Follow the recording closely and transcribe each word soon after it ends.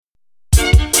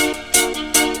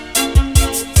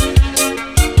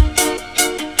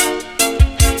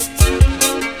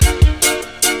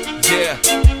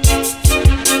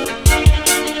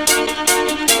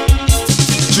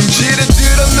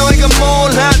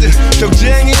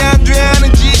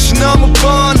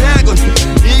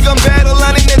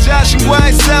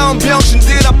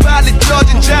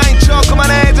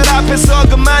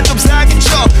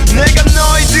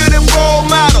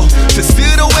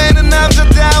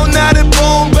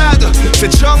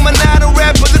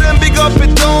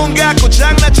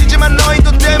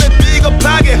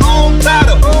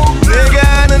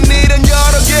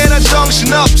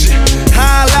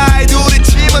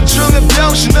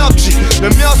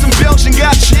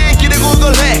병신같이 인기를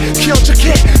구걸해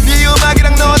기억착해 네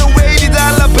음악이랑 너는 왜 이리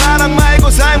달라 바람 말고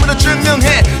삶으로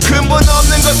증명해 근본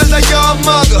없는 것들 다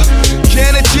엿먹어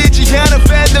걔네 지지하는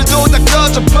팬들도 다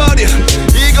꺼져버려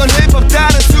이건 힙합다운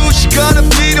수식어는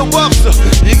필요 없어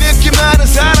이 느낌 아는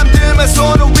사람들만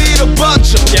손을 위로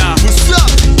번져 What's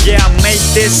up? Yeah, I made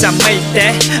this, I made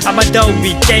that 아마도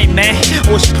이 게임에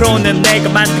 50%는 내가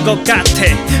만든 것 같아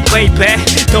Baby,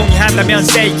 동의한다면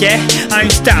say yeah I'm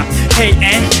stop, hey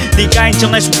and 네가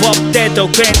인정할 수 없대도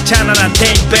괜찮아 난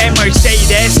baby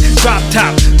Mercedes, drop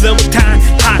top, Louboutin,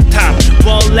 hot top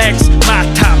Rolex, my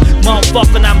top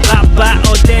Motherfucker 난 바빠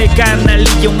어딜 간 날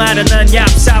이용하려는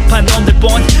얍삽한 놈들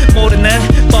본 모르는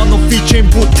번호 featuring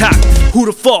부탁 Who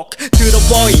the fuck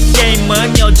들어워 이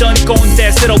게임은 여전히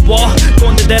꼰대스러워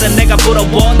꼰대들은 내가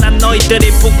부러워 난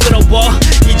너희들이 부끄러워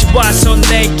이제 와서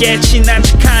내게 친한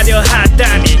척하려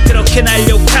하다니 그렇게 날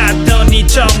욕하더니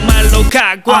정말로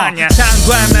각오하냐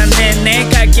상관 안 해 내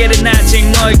갈 길은 아직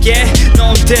멀게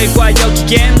놈들과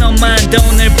여기에 너만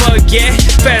돈을 벌게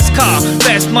Fast car,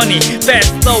 fast money,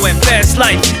 fast flow and fast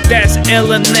life That's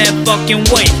illness fucking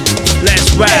way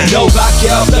Let's ride 너밖에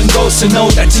없던 곳은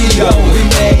오다지요 We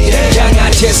made it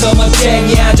양아치에서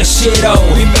멋쟁이 아저씨로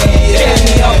We made it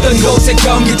갱이 없던 곳에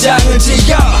경기장을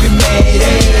지어 We made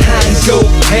it 한국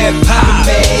힙합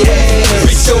We made it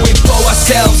We do it for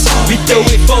ourselves We do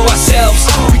it for ourselves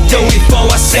We do it for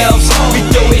ourselves We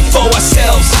do it for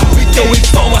ourselves We do it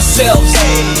for ourselves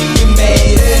We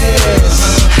made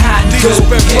it 한국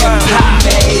힙합 We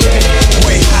made it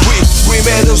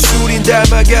위메도 술인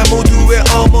닮아가 모두의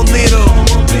어머니들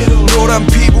노란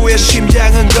피부에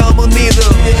심장은 검은 니들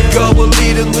겁을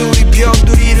잃은 우리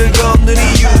병들이를 걷는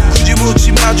이유 굳이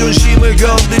묻지마 존심을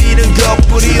건드리는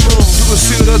것뿐이면 누구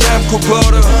쓸어 담고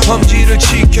걸어 험지를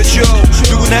지켜줘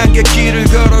누구난게 길을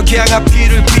걸어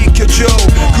강압길을 비켜줘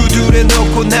구두에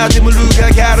놓고 낮음을 누가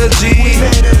가르지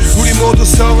우리 모두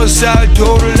성을 쌓을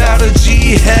도를 나르지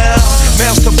Hell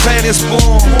Master plan is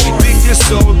born Big deal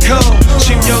soul come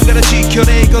 10년간은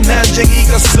지켜내고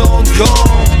난쟁이가 성공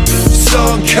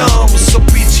소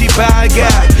빛이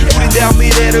밝아 우린 다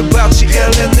미래를 봤지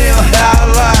엘레네어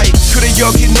하이라이트 그래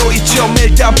여기 노이점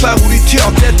일단 방울이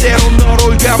튀어 때때로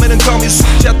너를 가면은 거미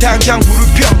숫자 당장 불을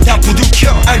펴 다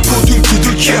부둥켜 알고 둥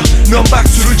두들겨 넌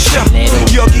박수를 쳐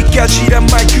여기까지란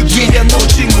마이크 뒤에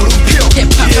놓지 무릎표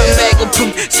힙합은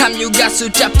배고픔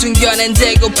삼류가수 짭퉁 연엔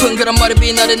대고픈 그런 머리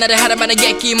빈 어린날에 하루만에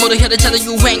객기 모두 혀를 찾아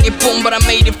유행이 뿜 But I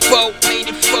made it flow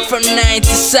From 9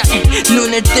 to 4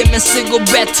 눈을 뜨면 쓰고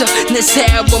뱉어 내 새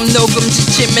앨범 녹음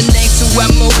지치면 냉수와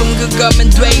모금 그거면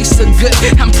돼 있어 good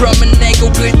I'm from an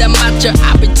ego 글다 맞춰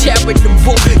I'll be tearing the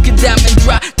book 그 다음엔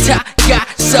drop 다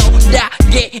가서 다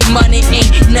get money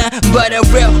ain't nothing but a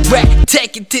real rap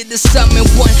Take it to the summit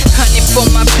 100 for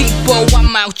my people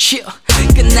I'm out here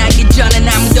끝나기 전엔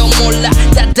아무도 몰라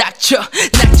다 닥쳐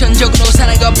낙천적으로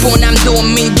사는 것뿐 I'm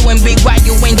doing me doing big while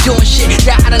you ain't doing shit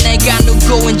다 알아 내가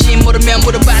누구인지 모르면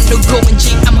물어봐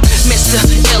누구인지 I'm a Mr.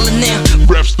 Illionaire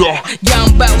Rapstar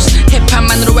Young Boss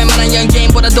힙합만으로 웬만한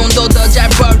연예인보다 돈도 더 잘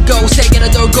벌고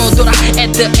세계를 돌고 돌아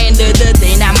At the end of the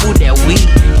day 난 무대 위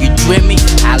You dream me,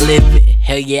 I live it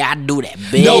Hell yeah, I do that,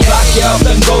 bitch 너밖에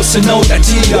없던 곳은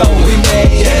오다지요 We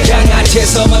made it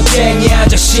양아치에서 멋쟁이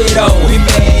아저씨로 We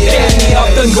made it 갱이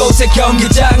없던 곳에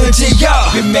경기장을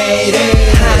지어 We made it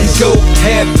한국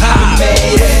힙합 We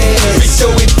made it We do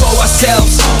it for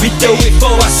ourselves We do it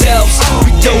for ourselves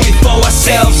We do it for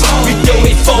ourselves We do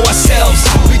it for ourselves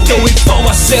We do it for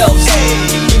ourselves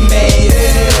We made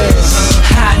it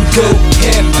한국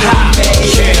힙합 We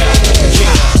made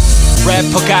it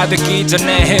래퍼가 되기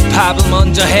전에 힙합을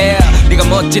먼저 해 네가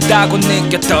멋지다고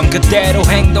느꼈던 그대로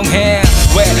행동해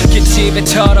왜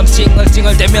기집애처럼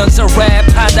찡얼찡얼대면서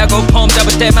랩한다고 폼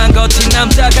잡을 때만 거친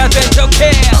남자가 된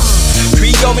척해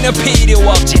귀요미는 필요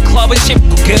없지 클럽은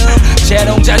 19금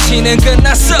재롱 잔치는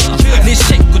끝났어 네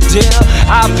식구들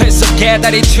앞에서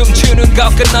개다리 춤추는 거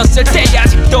끝났을 때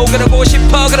아직도 그러고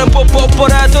싶어 그럼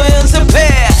뽀뽀뽀라도 연습해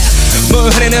물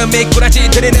흐르는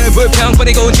미꾸라지들이는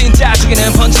불평뿐이고 진짜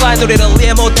죽이는 펀치라인 노래를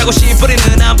이해 못하고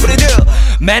씨뿌리는 안뿌리들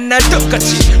맨날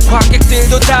똑같이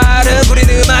관객들도 다른 우린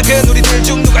음악은 우리들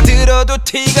중 누가 들어도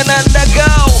티가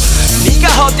난다고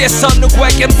네가 어디에서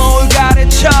누구에게 뭘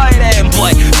가르쳐 이래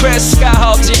boy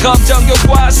드레스가 없지 검정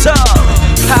교과서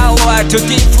Paloalto,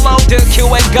 Deepflow,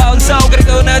 Quiett, Gonzo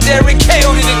그리고 나 Jerry.K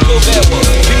우리는 꼭 배워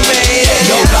We made it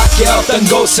너밖에 없던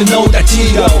곳은 오다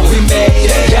지로 We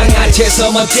made it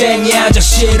양아치에서 멋쟁이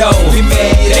아저씨로 We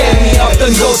made it 게임이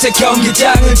없던 곳에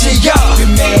경기장을 지어 We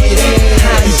made it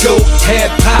한국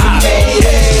힙합 We made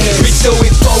it We do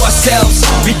it for ourselves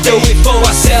We do it for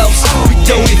ourselves We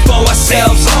do it for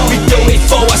ourselves We do it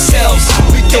for ourselves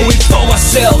We do it for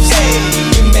ourselves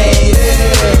We made it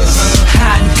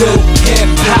한국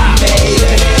힙합 We made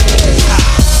it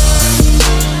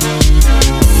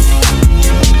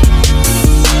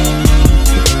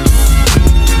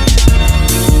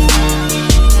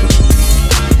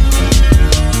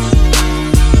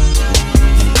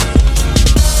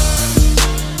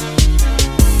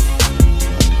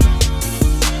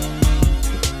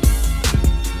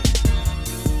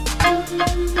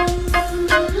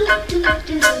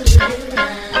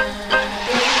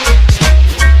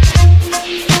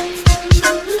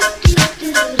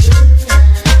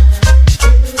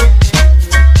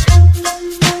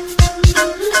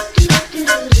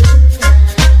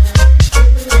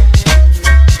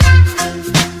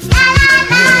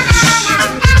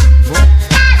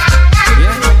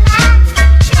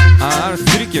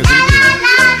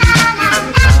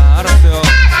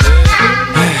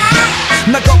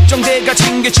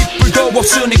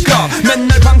없으니까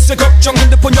맨날 방세 걱정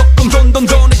핸드폰 요금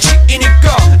돈에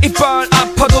치이니까 이빨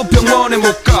아파도 병원에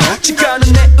못가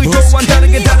치과는 내 의도와는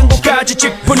다르게 다른 곳까지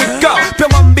짚으니까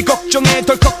병원비 걱정에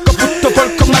덜컥부터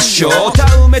벌컥 마셔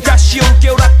다음에 다시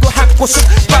올겨울았고 하고 쑥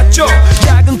빠져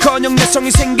약은커녕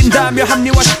내성이 생긴다며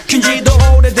합리화시킨 지도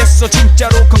오래됐어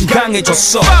진짜로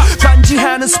건강해졌어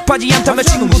반지하는 습하지 않다며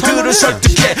친구들을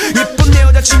설득해 예쁜 내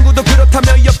여자친구도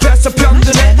그렇다며 옆에서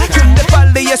편드네 근데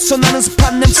빨래에서 나는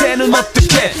습한 냄새는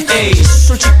어떡해 에이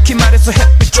솔직히 말해서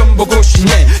햇빛 좀 보고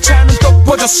싶네 차는 또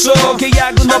퍼졌어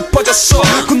계약은 엎어졌어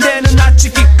군대는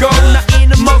아직 있고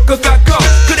나이는 먹어가고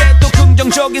그래도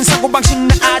긍정적인 사고방식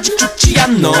나 아직 죽지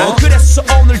않노 그래서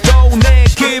오늘도 내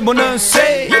기분은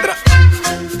세 얘들아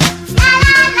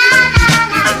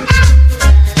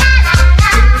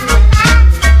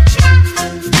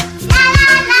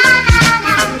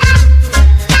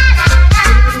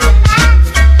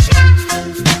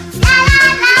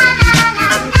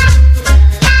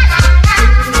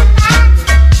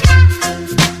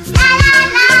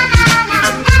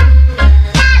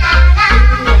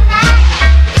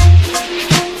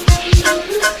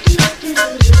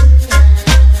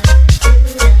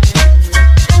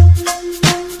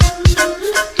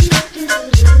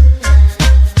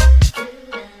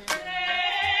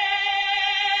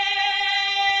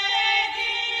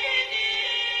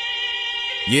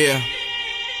Yeah.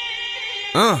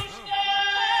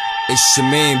 It's your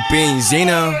man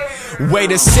Beenzino.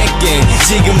 Wait a second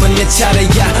지금은 내 차례야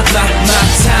my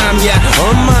time야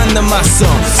얼마 남았어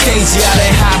스테이지 아래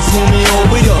하품이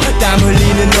오히려 땀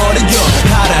흘리는 노래요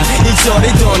하라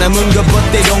이절에도 남은 것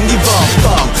but they don't give a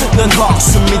fuck 넌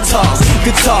헉숨이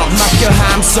턱그 턱 막혀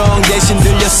함성 대신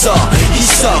들렸어 He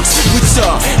sucks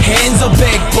위쳐 hands up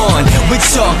 100번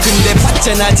위쳐 근데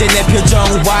봤잖아 쟤네 표정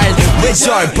wild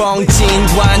왜절 뻥친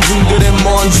관중들은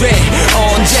뭔데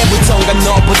언제부턴가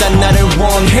너보다 나를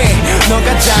원해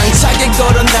너가 당차게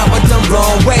걸어 나왔던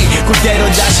runway 그대로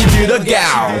다시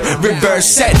들어가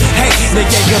reverse it hey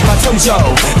내게 그 바통줘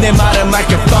내 말은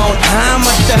마이크폰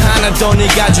아무것도 하나도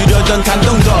네가 주려던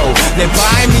감동도 내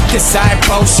발 밑에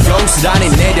살포시 고스란히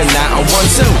내려놔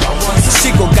원수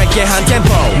씻고 갈게 한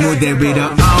템포 무대 위로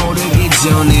오르기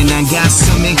전에 난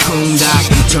가슴이 쿵닥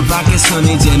저 밖에선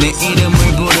이제 내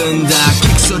이름을 부른다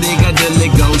킥소리가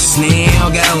들리고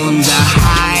스네어가 온다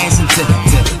하에서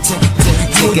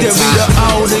무대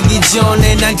위로 오르기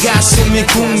전에 난 가슴이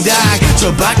쿵닥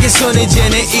저 밖에선 이제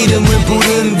내 이름을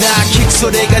부른다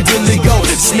킥소리가 들리고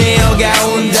스네어가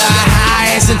온다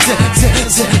하에서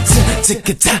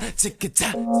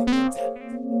티키타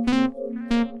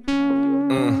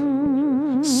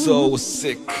So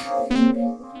sick.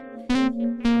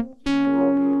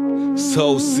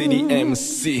 Soul City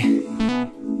MC.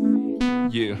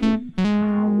 Yeah.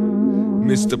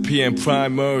 Mr. PM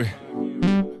Primary.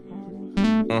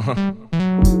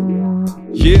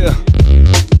 Yeah.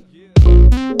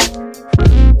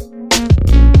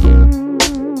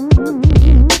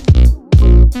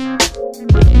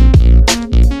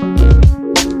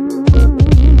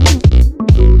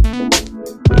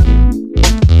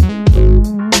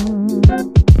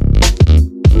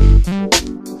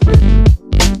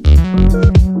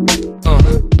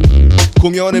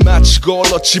 공연을 마치고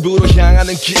올러 집으로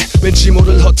향하는 길 왠지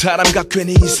모를 허탈함과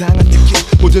괜히 이상한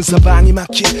느낌 모든 사방이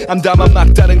막힌 암담한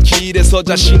막다른 길에서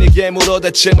자신에게 물어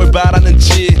대체 뭘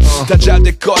바라는지 다 잘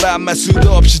될 거란 말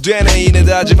수도 없이 되네 이내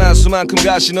다짐한 수만큼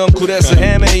가시 넝쿨에서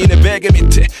헤매이네 베개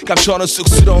밑에 감춰놓은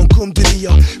쑥스러운 꿈들이여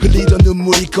흘리던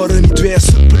눈물이 걸음이 돼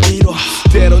숲을 이뤄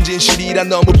때론 진실이란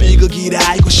너무 비극이라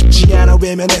알고 싶지 않아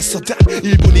외면했어 단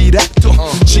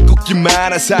 1분이라도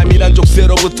짓궂기만 한 삶이란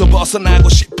족쇄로부터 벗어나고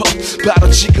싶어 바로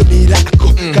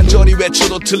지금이라고 간절히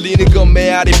외쳐도 틀리는 건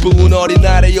메아리 뿐 어린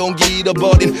날의 용기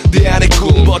잃어버린 내 안의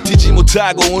꿈 버티지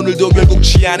못하고 오늘도 결국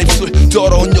취한 입술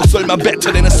더러운 욕설만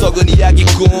뱉어내는 썩은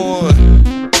이야기꾼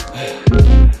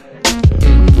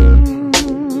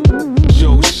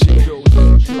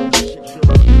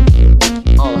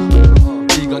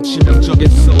이건 치명적인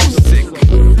so sick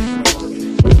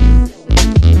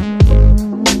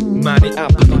많이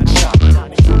아파 넌 참아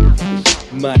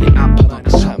많이 아파 넌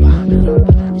참아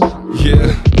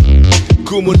yeah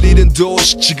꿈을 잃은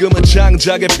도시 지금은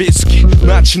장작의 비스키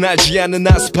마치 날지 않는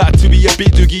아스팔트 위에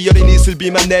비둘기 여린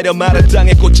이슬비만 내려 마른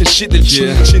땅에 꽃은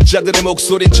시들지 진짜들의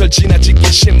목소린 철지나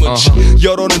찢긴 신문지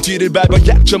여론은 뒤를 밟아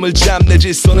약점을 잡네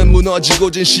질서는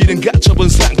무너지고 진실은 갇혀본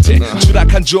상태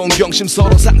추락한 좋은 경심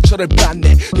서로 상처를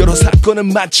받네 여러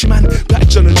사건은 많지만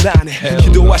발전은 안 해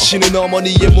기도하시는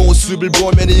어머니의 모습을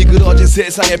보면 일그러진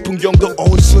세상의 풍경도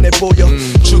온순해 보여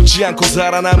죽지 않고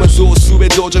살아남은 소수의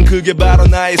도전 그게 바로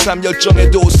나의 삶 열정의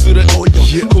도수를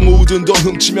올려 고무든 돈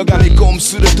훔치며 감히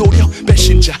꼼수를 도려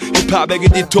배신자 힙합에게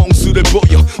뒤통수를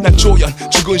보여 난 조연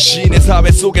죽은 시인의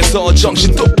사회 속에서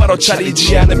정신 똑바로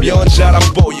차리지 않으면 잘 안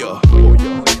보여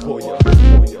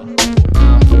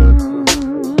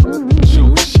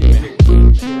조심해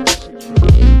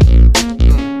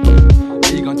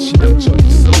이건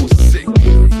치명적인 so sick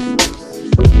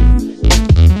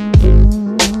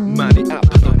많이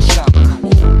아파 넌 참아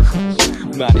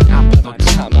많이 아파 넌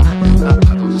참아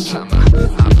아파 넌 참아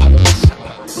아파 넌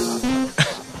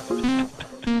참아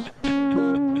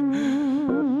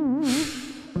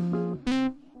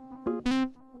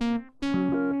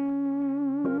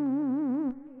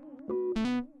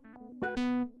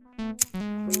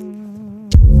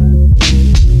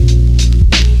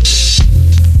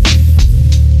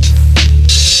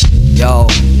Yo,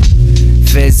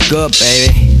 feels good,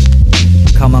 baby.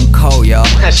 Come on, cold, yo.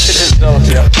 That shit is dope,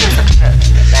 yo.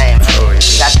 Damn,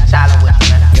 got the solid with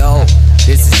me. Yo,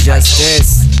 this is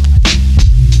JUSTHIS.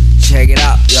 Check it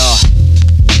out, yo.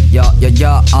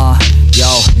 Yo,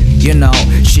 you know,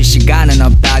 쉴 시간은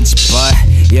없다지, but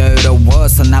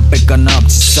여유로워서 나쁠 건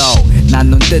없지, so 난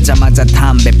눈 뜨자마자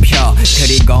담배 펴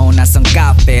그리고 나선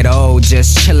카페로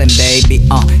just chillin' baby,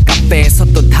 카페에서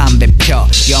또 담배 펴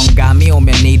영감이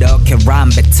오면 이렇게 람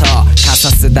뱉어 가사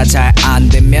쓰다 잘 안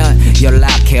되면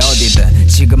연락해 어디든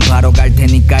지금 바로 갈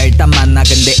테니까 일단 만나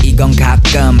근데 이건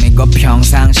가끔 이거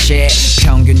평상시에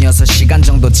평균 6시간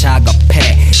정도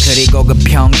작업해 그리고 그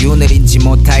평균을 인지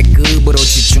못할 급으로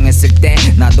집중했을 때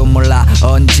나도 몰라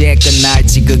언제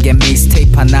끝날지 그게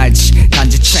믹스테이프 하나일지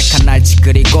단지 트랙 하나일지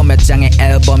그리고 몇 장의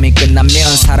앨범이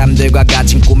끝나면 사람들과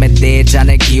같은 꿈에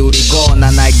대잔을 기울이고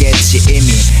난 알겠지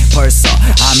이미 벌써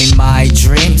I'm in my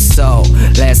dream so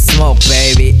let's smoke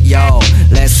baby yo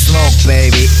let's smoke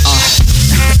baby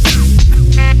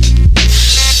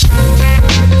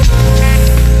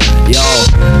Yo,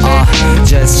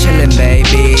 just chillin'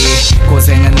 baby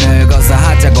고생은 늙어서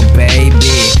하자고 baby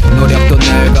노력도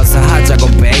늙어서 하자고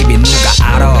baby 누가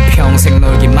알아 평생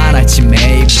놀기만 할지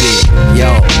maybe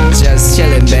Yo, just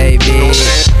chillin' baby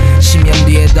 10년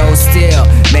뒤에도 still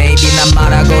maybe 난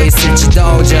말하고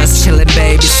있을지도 just chillin'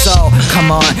 baby so come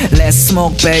on let's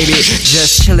smoke baby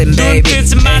just chillin' baby 눈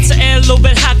뜨자마자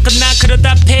LOL 하거나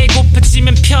그러다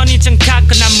배고파지면 편의점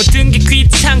가거나 모든 게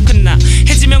귀찮거나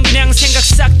해지면 그냥 생각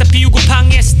싹 다 비우고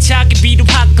방에서 자기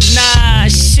위로하거나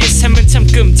shit 삶은 참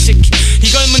끔찍해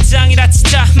이걸 문장이라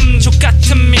치자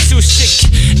족같은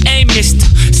미수식 에이 미스터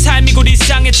삶이고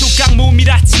리쌍의 조각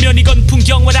몸이라 치면 이건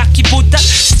풍경화라기보다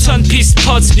스턴 피스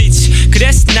퍼즐이지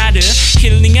그래서 나를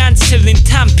힐링한 칠린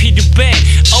탐 필요해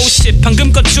oh shit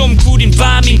방금 건 좀 구린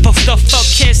밤인 But the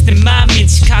fuck is 내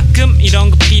맘인지 가끔 이런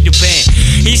거 필요해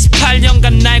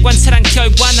 28년간 날 관찰한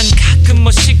결과 난 가끔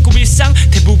멋있고 일상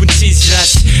대부분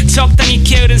찌질하지 적당히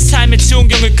게으른 삶의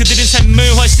존경을 그들은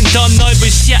삶을 훨씬 더 넓은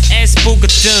시야에서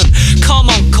보거든 Come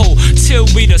on cool till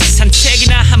we us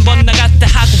산책이나 한번 나갔다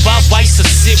하고 와 why so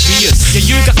serious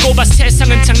여유 갖고 봐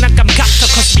세상은 장난감 같아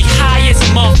Cause we high as a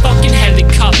motherfucking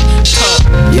helicopter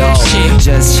Yo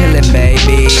just chillin'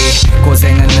 baby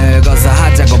고생은 늙어서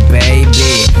하자고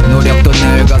baby 노력도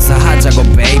늙어서 하자고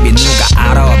baby 누가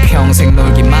알아 평생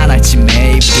놀기만 할지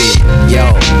maybe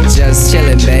Yo just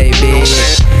chillin' baby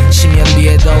 10년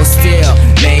뒤에도 still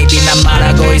maybe 난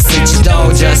말하고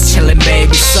있을지도 just chillin'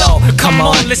 baby so come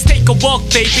Come on, let's take a walk,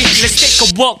 baby. Let's take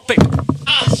a walk, baby.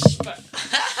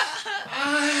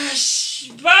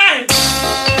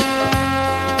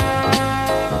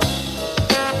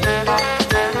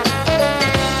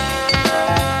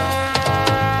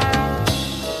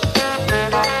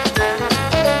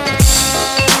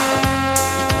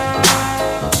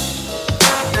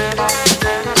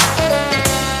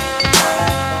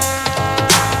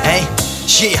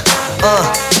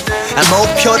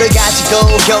 목표를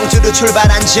가지고 경주로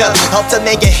출발한 적 없던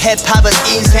내게 힙합은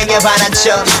인생에 관한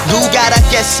적 누가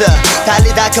알았겠어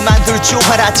달리다 그만둘 줄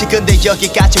알았지 근데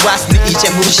여기까지 왔으니 이제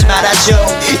무시 말아줘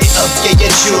이 어깨에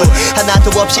줄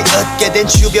하나도 없이 얻게 된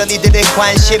주변 이들의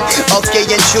관심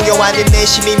어깨엔 중요한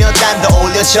인내심이며 딴 더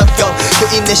올려졌고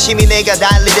그 인내심이 내가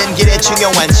달리는 길에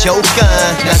중요한 조건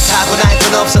난 타고날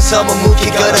건 없어서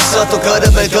묵묵히 걸었어 또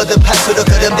걸음을 거듭할수록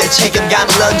걸음들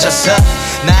책임감을 얹었어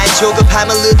나의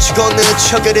조급함을 늦추고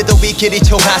늦춰 그래도 이 길이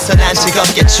좋아서 난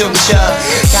즐겁게 춤춰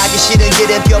가기 싫은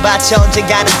길은 뛰어봤자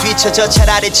언젠가는 뒤쳐져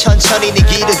차라리 천천히 네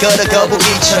길을 걸어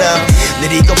거북이처럼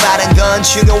느리고 빠른 건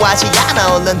중요하지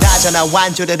않아 얼른 다져나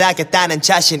완주를 하겠다는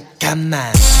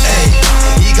자신감만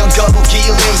이건 거북이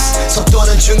레이스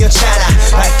속도는 중요찮아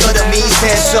발걸음이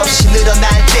셀 수 없이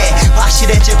늘어날 때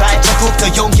확실해질 발자국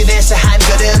더 용기 내서 한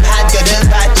걸음 한 걸음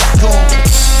발자국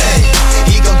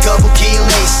이건 거북이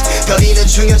레이스 거리는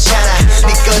중요찮아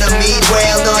네 걸음이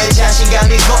돼 너의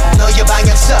자신감이 곧 너의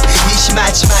방향성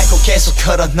의심하지 말고 계속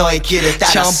걸어 너의 길을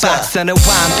따라서 처음 박사는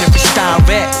완벽 프리스타일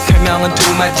랩 별명은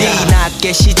두 마디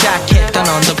낮게 시작했던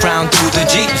언더그라운드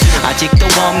두더지 아직도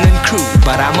없는 크루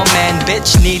But I'm a man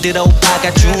bitch 니들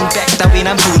오빠가 준 백 따윈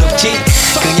안 부럽지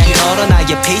그냥 걸어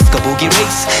나의 페이스 거북이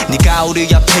레이스 네가 우리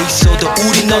옆에 있어도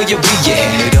우리 너의 위에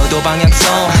느려도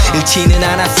방향성 잃지는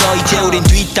않았어 이제 우린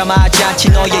뒷담하지 않지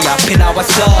너의 앞에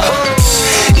나왔어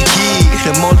이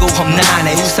길은 멀고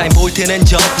험난해 우사인 볼트는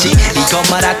졌지 이건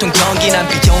마라톤 경기 난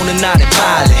비 오는 날에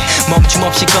빨래 멈춤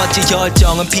없이 걷지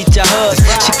열정은 피자헛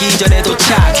식기 전에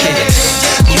도착해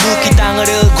묵묵히 땅을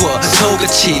으고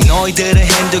속았지 너희들은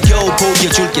핸드 겨우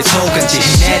보여줄게 속은지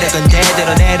내력은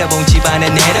대대로 내려본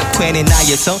집안의 내력 괜히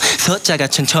나의 서자가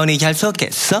천천히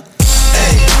얄석했어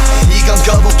이건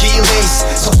거북이 레이스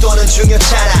속도는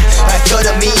중요찮아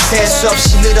발걸음이 셀 수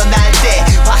없이 늘어날 때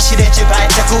확실해질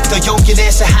발자국 더 용기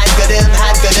내서 한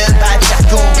걸음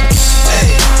발자국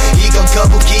이건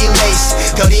거북이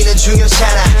레이스 거리는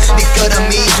중요찮아 네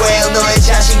걸음이 돼 너의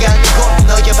자신감이 곧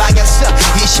너의 방향성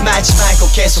의심하지 말고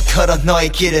계속 걸어 너의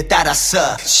길을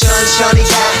따라서 천천히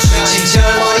가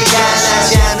진절머리 가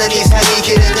나지 않는 이상 이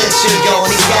길은 늦출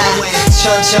거니까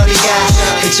천천히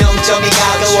가그 정점이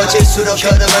가까워질수록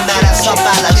걸음은 날아서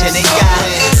빨라지니까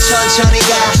천천히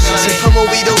가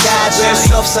슬픔은 위로가 될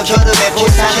수 없어 걸음에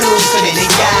보상은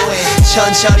웃음이니까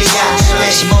천천히 가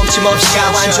내시 멈춤 없이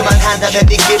가 완주만 한다면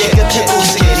네 길의 끝에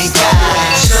우승이니까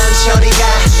천천히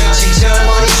가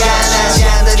진절머리가 나지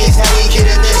않는 이상 이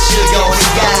길은 늦출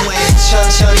거니까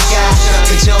천천히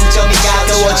가그 정점이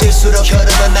가까워질수록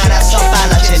걸음은 날아서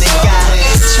빨라지니까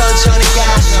천천히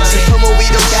가 슬픔은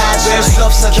위로가 될 수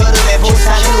없어 걸음에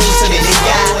보상은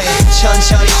웃음이니까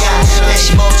천천히 가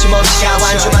내시 멈춤 없이 가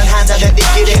완주만 한다면 네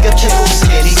길의 끝에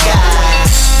우승이니까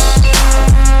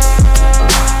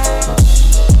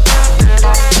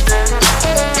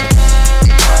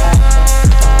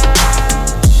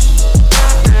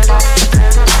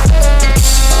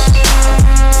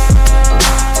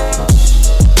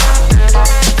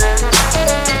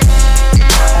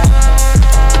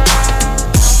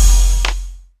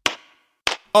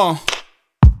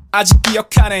아직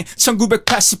기억하네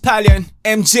 1988년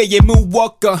MJ의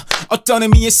무워커 어떤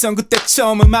의미에선 그때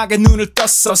처음 음악에 눈을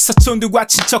떴어 사촌들과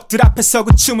친척들 앞에서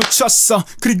그 춤을 췄어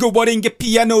그리고 어린 게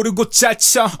피아노를 곧잘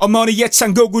쳐 어머니의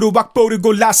창곡으로 악보를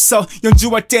골랐어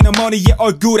연주할 땐 어머니의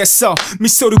얼굴에서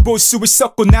미소를 볼 수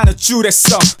있었고 나는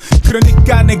줄했어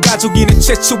그러니까 내 가족이는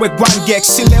최초의 관객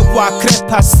실내화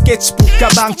크레파 스케치북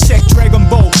가방책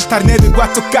드래곤볼 다른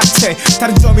애들과 똑같아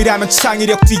다른 점이라면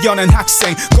창의력 뛰어난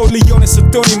학생 골리온에서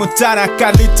돈이 못 따라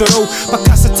깔리도록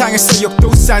박하사탕에서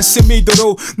역도산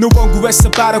심미도로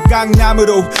노원구에서 바로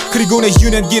강남으로 그리고 내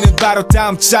유년기는 바로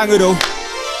다음 장으로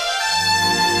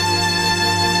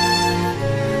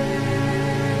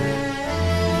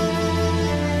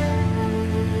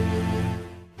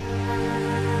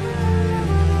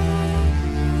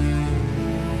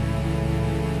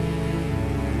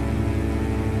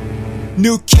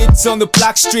New kids on the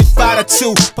block street fighter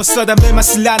 2 벌써 담배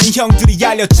맛을 아는 형들이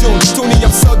알려준 돈이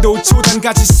없어도 조단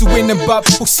가질 수 있는 법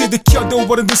혹시 들켜도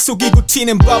어른들 속이고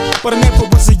튀는 법 But I never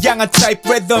was a 양한 타입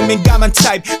rhythm 민감한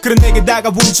타입 그런 내게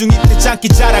다가온 중이 때 장기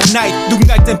자랑 나이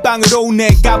누군가 땐 빵으로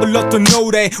내가 불렀던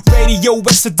노래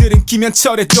라디오에서 들은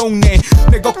김현철의 동네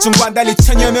내 걱정과 달리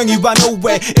천여 명이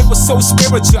완호해 It was so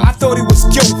spiritual I thought it was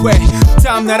교회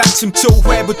다음날 아침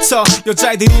조회부터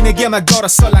여자애들이 내게 말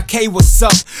걸었어 like hey what's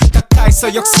up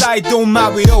가까이서 역사의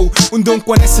도마위로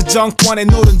운동권에서 정권의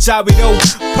노른자위로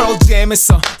Pearl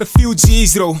Jam에서 The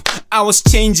Fugees로 I was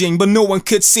changing but no one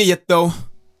could see it though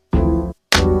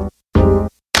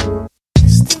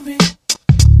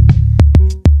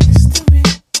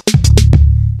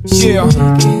Yeah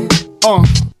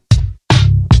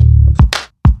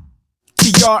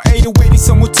TR-808이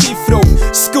성우 T-Flow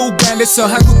School band에서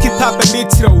한국 힙합의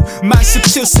리트로 만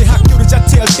 17세 학교를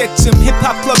자퇴할 때쯤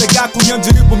힙합 클럽에 가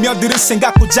공연들을 보며 들은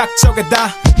생각고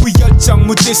작적에다 위열정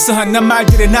무질서한 난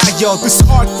말들의 나역 This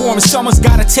art form and someone's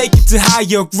gotta take it to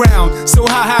higher ground So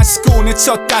high school 내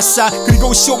첫 가사 그리고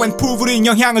show and prove를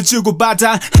영향을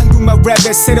주고받아 한국말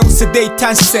랩의 새로운 세대의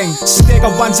탄생 시대가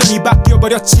완전히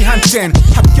바뀌어버렸지 한땐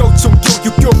학교 종교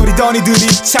육교 노리던 이들이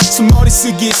차츰 머리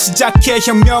쓰기 시작해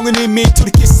혁명은 이미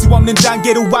돌이킬 수 없는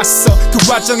단계로 왔어 그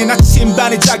과정에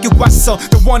나침반에 자격 왔어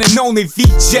The one and only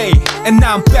VJ And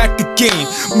now I'm back again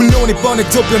물론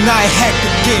이번에도 변화의 hack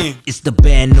again It's the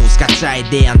bad news 가짜에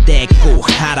대한 대꾸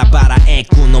알아봐라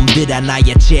애꾸 놈들아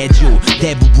나의 재주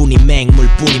대부분이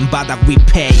맹물뿐인 바닥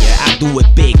repair I do it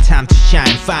big time to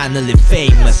shine finally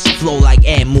famous Flow like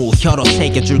애무 혀로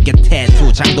새겨줄게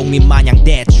태투 장동민 마냥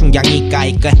대충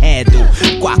양이까이까 해도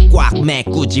꽉꽉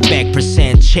메꾸지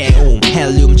 100% 채움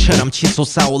헬륨처럼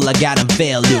치솟아 올라가는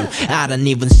value I don't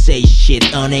even say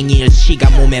shit 은행 일치가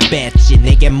몸에 뱉지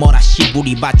내게 뭐라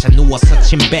시부리봤자 누워서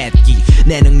침 뱉기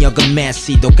내 능력은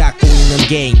메시도 갖고 있는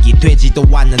개인기 되지도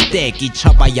않는 떼기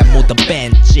쳐봐야 모두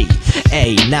벤치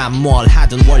에이 난 뭘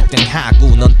하든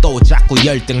월등하고 넌 또 자꾸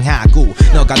열등하고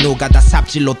너가 노가다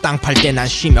삽질로 땅 팔 때 난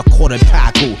쉬며 코를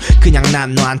파고 그냥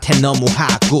난 너한테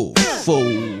너무하고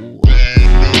Fool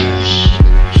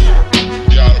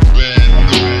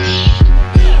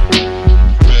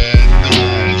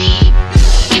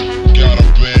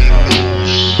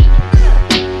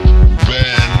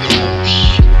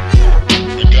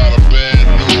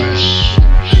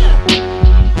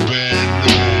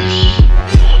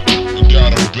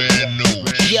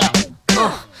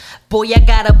Boy, I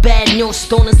got a bad news.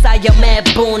 돈은 쌓여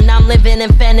매분. I'm living in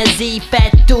fantasy.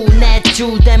 Fat dude, 내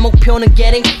주. 내 목표는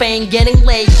getting fame, getting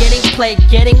laid, getting played,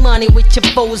 getting money with your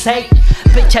foes. Hey,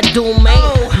 bitch, I do me.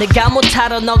 내가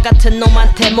못하러 너 같은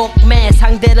놈한테 목매.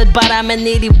 상대를 바라면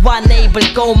이리 와, 내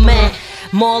입을 꼬매.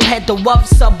 뭘 해도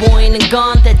없어 보이는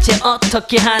건 대체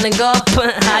어떻게 하는 거?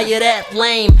 How you that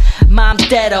lame?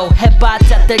 맘대로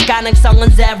해봤자 뜰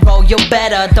가능성은 zero. You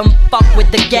better don't fuck with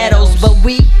the ghettos, but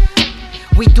we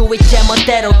do it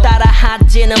제멋대로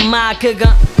따라하지는 마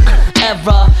그건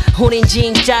error 우린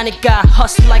진짜니까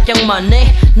hustle like young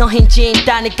money 너흰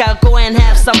진짜니까 go and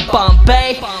have some fun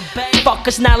babe Fuck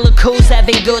us now look who's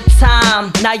having good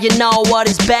time Now you know what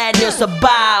is bad news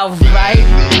about right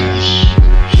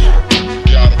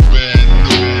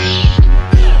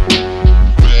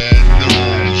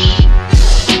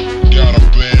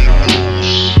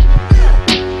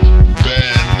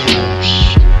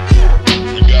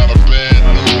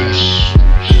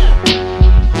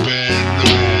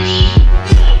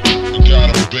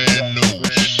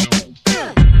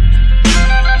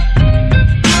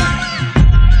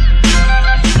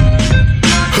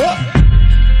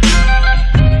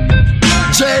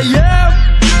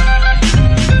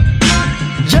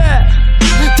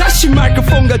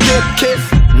마이크폰과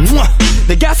딥키스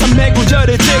내 가슴 내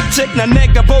구절을 찍찍 난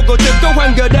내가 보고 듣고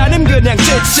한 것 아님 그냥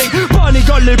지식 뻔히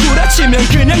걸릴 부딪히면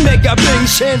그냥 내가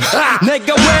빙신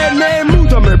내가 왜 내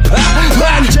무덤을 파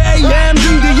난 JM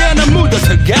등 뒤에 난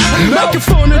묻어서가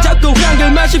마이크폰을 잡고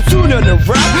한글만 10수년을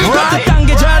랩 딴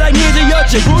게 자랑이지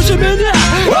여치 보시면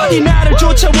어디 나를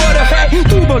쫓아오려 해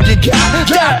두 번지가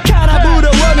딱 하나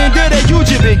부러워는들의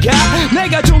유지비가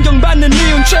내가 존경받는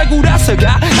이유는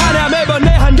최고라서가 하나 매번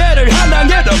내 한계를 한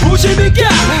단계 더 부시니까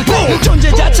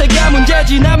존재 자체가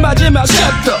문제지 난 마지막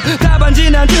챕터 답안지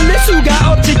난 틀릴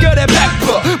수가 없지 그래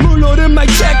 100% 물놀은 마이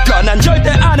체커 난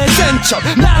절대 안 해 센척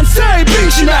난 say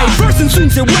빙신 나의 verse는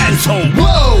순세 왼손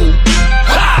Wow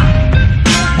Ha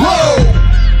Wow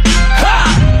Ha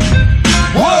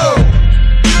Wow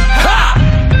Ha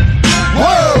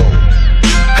Wow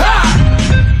Ha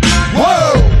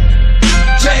Wow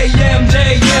JM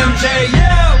JM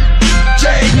JM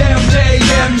JM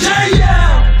JM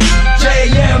JM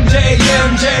JM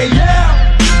JM JM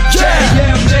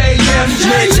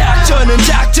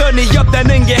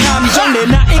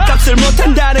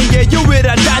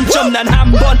유일한 단점 난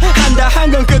한 번 한다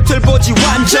한 건 끝을 보지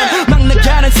완전 막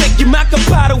나가는 새끼만큼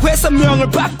바로 회사명을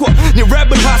바꿔 네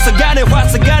랩은 화석 안에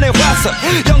화석 안에 화석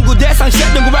연구 대상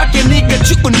샷연구할게 니가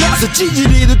죽고 나서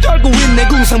찌질이도 떨고 있네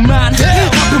궁상만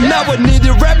하품 나와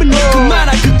니들 랩은 니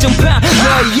그만한 극장판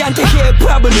너희한테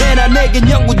힙합은 해나 내겐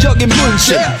영구적인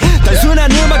문신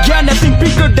단순한 음악이 아니야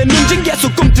빙빙끌대 눈진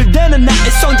계속 꿈틀대는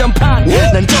나의 성장판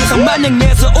난 정상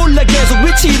마냥해서 올라계속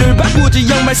위치를 바꾸지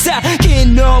역말사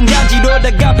긴 놈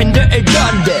가지로다가 빈들을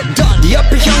던데 네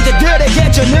옆에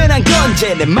형제들에게 저는 한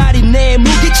건데 내 말이 내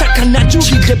무기 착한 난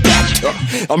죽이게 뱉어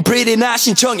I'm pretty 나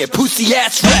신청해 pussy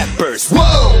ass rappers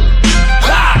Whoa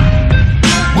ha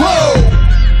Whoa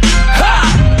ha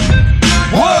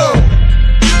Whoa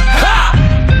ha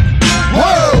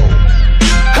Whoa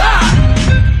ha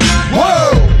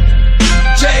Whoa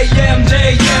JM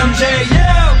JM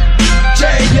JM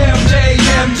JM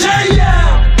JM JM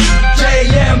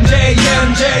JM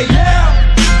JM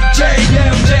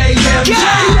JM JM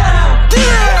JM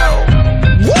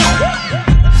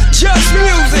Just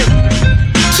music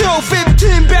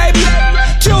 215 baby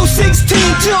 216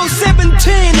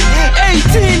 217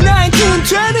 18 19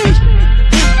 20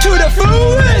 to the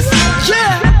fullest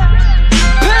yeah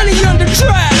Penny on the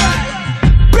track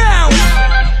bounce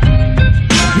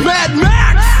Mad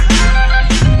Max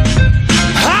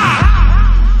ha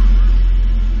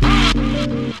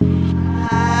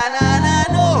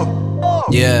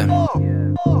yeah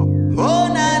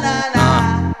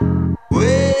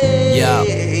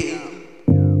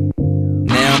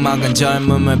내 음악은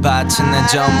젊음을 바치는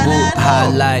전부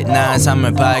하이라이트 나의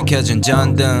삶을 밝혀준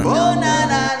전등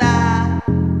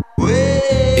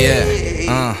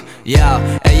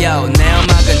Yo, 내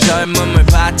음악은 젊음을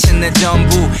바치는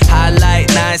전부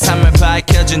하이라이트 나의 삶을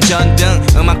밝혀준 전등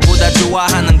음악보다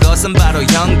좋아하는 것은 바로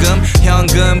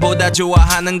현금보다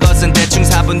좋아하는 것은 대충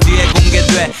 4분 뒤에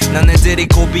공개돼 너네들이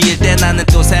고비일 때 나는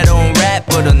또 새로운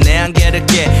랩으로 내 한계를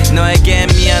깨 너에게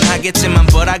미안하겠지만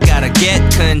but I gotta get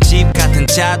큰 집 같은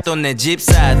차 또 내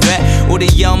집사야 돼 우리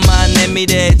엄마 내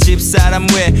미래의 집사람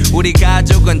왜 우리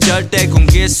가족은 절대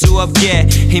공개할 수 없게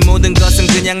이 모든 것은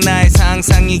그냥 나의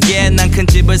상상이기에 난 큰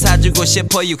집을 사주고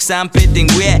싶어 63 빌딩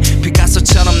위에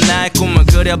피카소처럼 나의 꿈을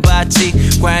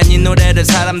그려봤지 과연 이 노래를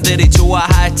사람들이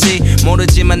좋아할지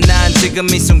모르지만 난 지금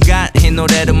이 순간 이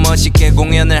노래를 멋있게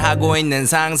공연을 하고 있는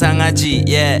상상하지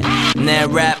yeah. 내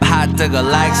랩 hot 뜨거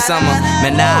like summer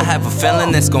Man I have a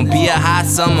feeling it's gonna be a hot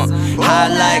summer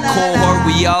Hot like cohort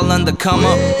we all on the come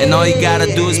up And all you gotta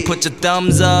do is put your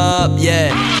thumbs up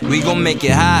yeah. We gon' make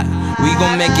it hot We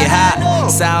gon' make it hot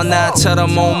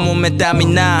사우나처럼 온몸에 땀이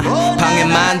나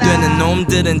방해만 되는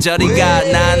놈들은 저리가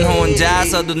난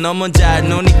혼자서도 너무 잘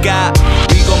노니까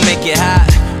We gon' make it hot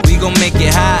We gon' make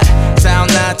it hot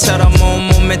사우나처럼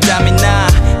온몸에 땀이 나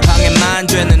방해만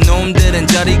되는 놈들은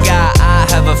저리가 I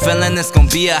have a feeling it's gon'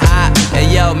 be a hot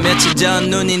Hey yo 며칠 전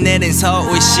눈이 내린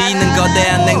서울시는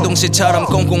거대한 냉동실처럼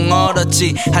꽁꽁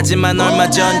얼었지 하지만 얼마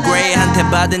전 그레이한테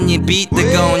받은 이 빛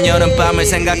뜨거운 여름밤을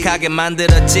생각하게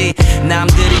만들었지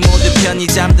남들이 모두 편히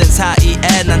잠든 사이에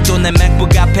난 또 내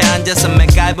맥북 앞에 앉아서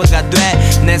맥가이버가 돼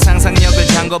내 상상력을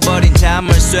잠궈버린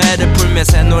자물쇠를 풀며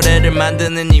새 노래를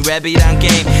만드는 이 랩이란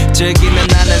게임 즐기면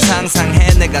나는 상상해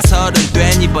내가 30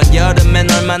 된 이번 여름엔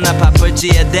얼마나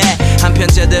바쁠지에 대해 한편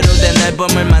제대로 된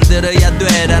앨범을 만들어야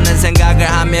돼 라는 생각을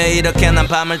하며 이렇게 난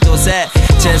밤을 또 새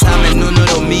제3의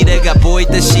눈으로 미래가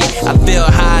보이듯이 I feel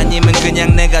high 아니면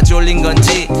그냥 내가 졸린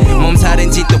건지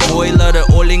몸살인지 또 보일러를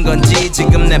올린 건지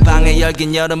지금 내 방의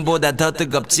열긴 여름보다 더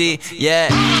뜨겁지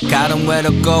yeah. 가을은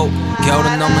외롭고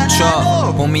겨울은 너무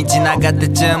추워 봄이 지나갈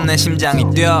때쯤 내 심장이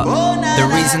뛰어 The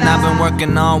reason I've been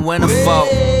working on winter for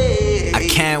I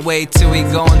can't wait till we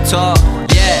go on tour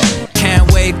yeah.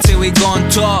 Can't wait till we go on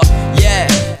tour yeah.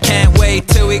 Can't wait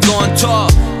till we go on tour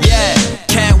yeah.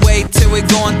 Can't wait till we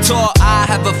go on tour I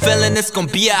have a feeling it's gonna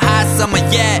be a hot summer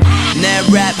yeah. 내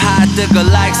rap hot 뜨거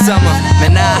like summer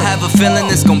Man I have a feeling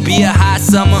it's gonna be a hot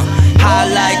summer Hot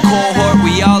like cohort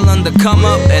we all on the come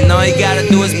up And all you gotta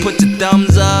do is put your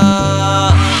thumbs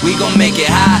up We gon' make it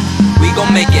hot We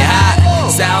gon' make it hot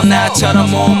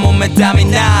사우나처럼 온몸에 땀이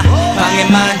나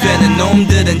방해만 되는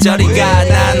놈들은 저리가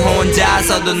난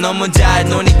혼자서도 너무 잘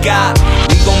노니까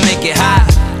We gon' make it hot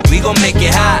We gon' make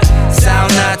it hot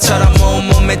사우나처럼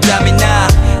온몸에 땀이 나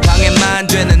방해만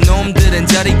되는 놈들은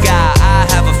저리가 I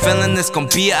have a feeling it's gon'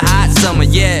 be a hot summer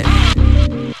yeah.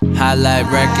 Highlight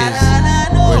records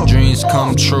where dreams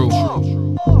come true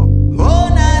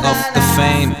Off the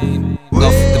fame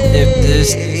Off the if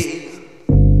this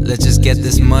Let's just get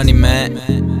this money man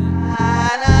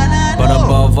But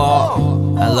above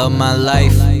all I love my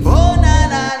life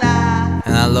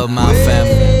And I love my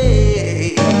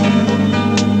family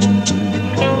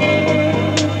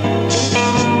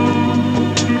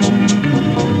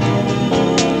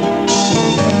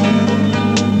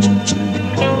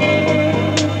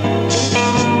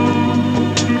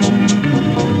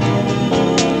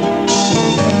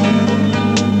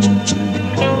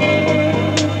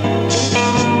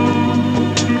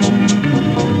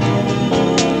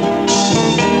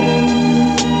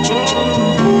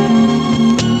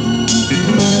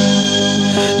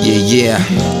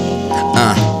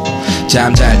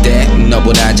잠잘 때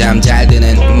너보다 잠 잘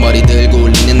드는 머리 들고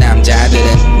울리는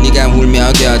남자들은 네가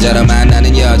울며 겨자로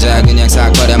만나는 여자 그냥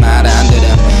싹 버려 말 안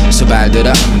들음 수발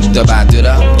들어 더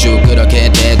받들어 쭉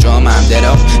그렇게 대줘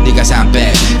맘대로 네가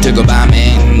삼백 들고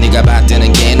밤에 네가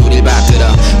받드는 게 우릴 받들어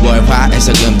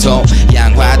월화에서 금토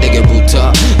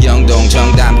양화대교부터 영동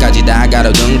정담까지 다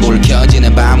가로등 불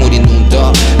켜지는 밤 우리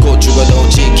눈떠 곧 죽어도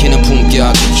지키는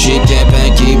품격 쉽게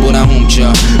뺏기보다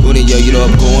훔쳐 우리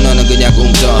여유롭고 너는 그냥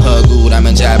꿈떠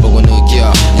허구라면 잘 보고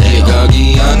느껴 hey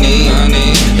거기 언니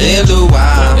일로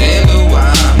와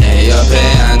내 옆에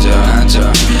앉아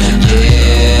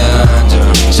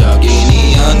yeah 저기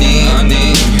네 언니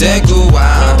데리고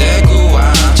와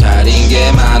차린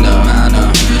게 많어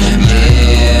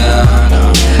yeah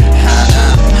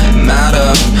하나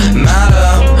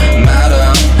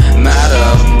말어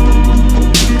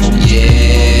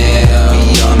yeah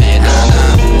위험해 하나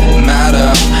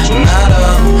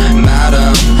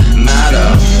말어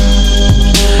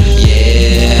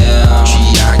yeah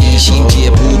취하게 심지에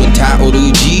불은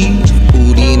타오르지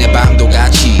우리네 밤도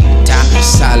같이 다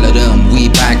살얼음 위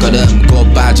발걸음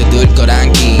곧 빠져들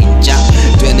거란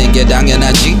긴장되는 게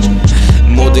당연하지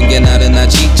모든 게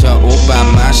나른하지 저 오빠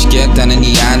마시겠다는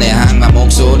이 안에 항마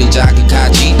목소리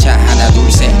자극하지 자 하나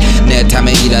둘 셋 내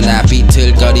탐에 일어나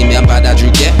비틀거리면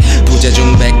받아줄게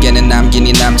부재중 100개는 남긴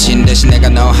이 남친 대신 내가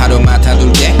너 하루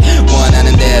맡아둘게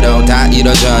원하는 대로 다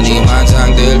이뤄져 네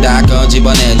환상들 다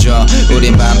꺼집어내줘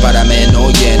우린 밤바람에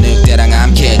노예 늑대랑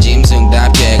함께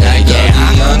짐승답게 갈게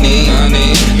언니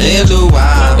일로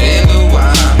와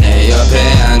내 옆에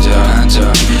앉아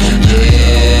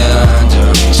yeah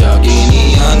저기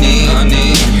네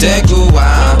언니 데리고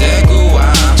와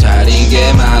차린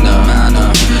게 많어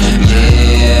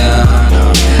yeah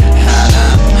하나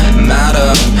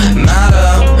말어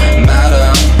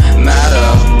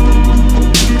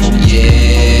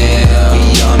yeah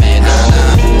위험해 하나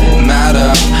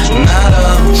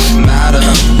말어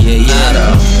yeah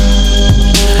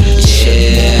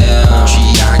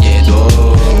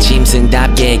취하게도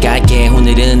짐승답게 갈게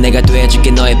오늘은 내가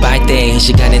돼줄게 너의 발대 이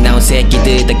시간에 나온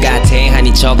새끼들 다 같아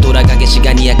한인 척 돌아가게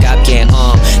시간이 아깝게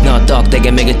너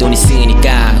떡대게 먹일 돈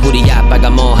있으니까 우리 아빠가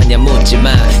뭐 하냐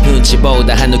묻지마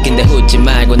눈치보다 한 웃긴데 웃지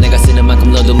말고 내가 쓰는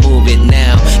만큼 너도 move it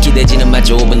now 기대지는 마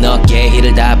좁은 어깨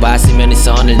힐을 다 봤으면 이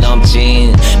선을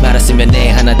넘진 말았으면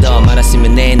내 하나 더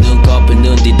말았으면 내 눈꺼풀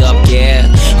눈 뒤덮게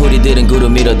우리들은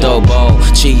구름 위로 도보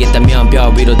취했다면 뼈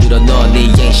위로 들어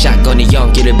너네 앤 샷건이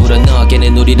연기를 불어넣어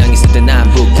걔는 우리랑 있을 땐 난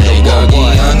부끄러워 거기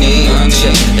언니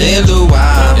일로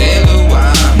와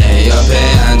내 옆에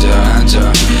앉아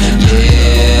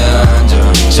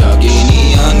yeah 저기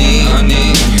네 언니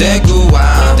데리고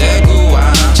와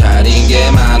차린 게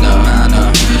많어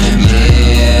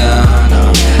yeah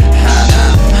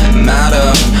하나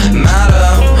말어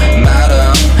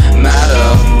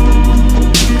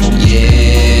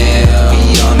yeah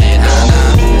위험해 하나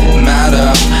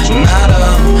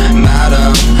말어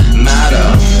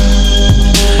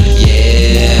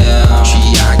yeah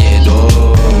취하게도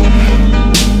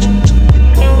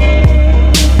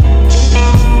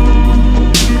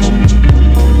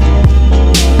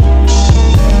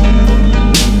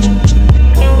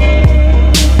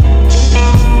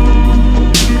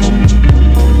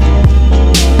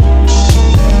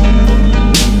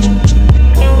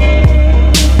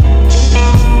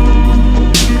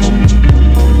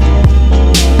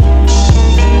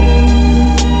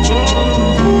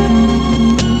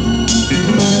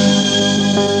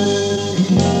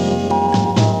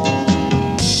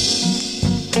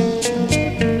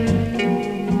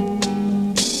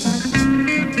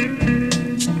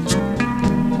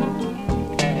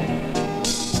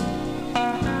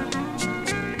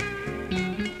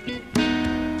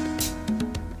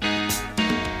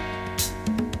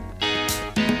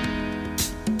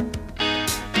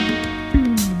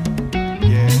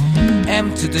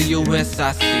M to the US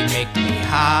I see make me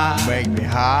high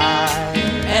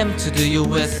M to the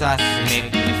US I see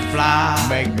make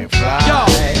me fly Yo,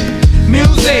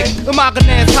 music 음악은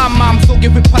내 삶 마음속의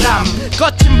휘파람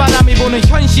거친 바람이 부는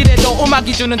현실에도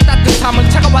음악이 주는 따뜻함은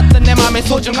차가웠던 내 맘의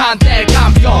소중한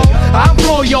뗄감요 I'm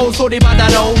flow yo 소리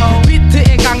바다로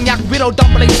비트의 강약 위로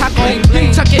덤블링 타고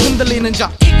힘차게 흔들리는 저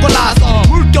이꼴라서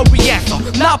물결 위에서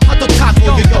나 파도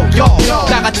타고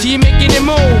다같이 맡기는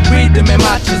move 리듬에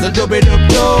맞춰서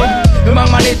두비룩도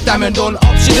음악만 있다면 돈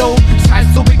없이도 살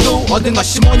수 있고 얻은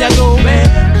것이 뭐냐고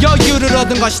여유를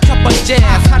얻은 것이 첫 번째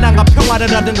사랑과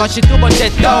평화를 얻은 것이 두 번째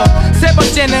또 세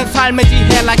번째는 삶의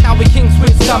지혜 like how we kings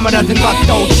with summer 얻은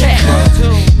것도 check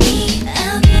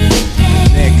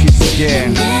내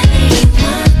귀속에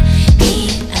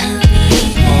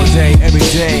all day, every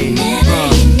day.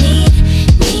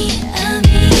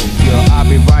 Yo, I'll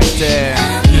be right there.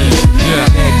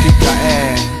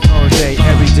 All day,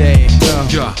 every day.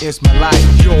 It's my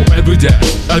life. Yo, every day,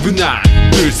 every night.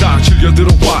 늘상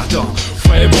질려들어왔던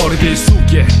회버리들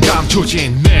속에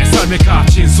감춰진 내 삶의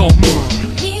값진 선물.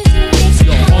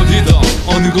 어디든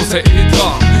어느 곳에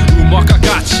있든 음악과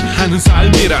같이 하는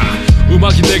삶이라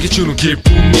음악이 내게 주는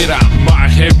기쁨이라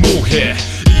말해 뭐해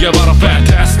이게 바로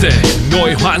fantastic.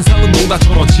 너의 환상은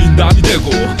농담처럼 진담이 되고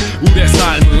우리의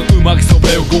삶은 음악에서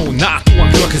배우고 나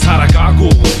또한 그렇게 살아가고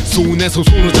손에서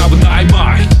손을 잡은 나의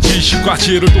마인 지식과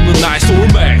지혜를 돕는 나의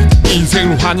soulmate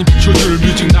인생을 환히 비춰줄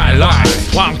뮤직 나의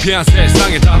life 황폐한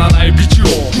세상에 단 하나의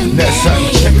빛으로 내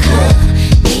삶을 채우고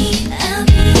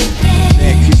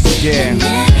내 귀속에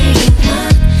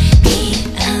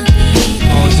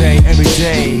all day, every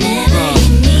day.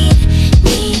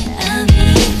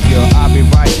 Yo, I'll be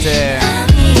right there.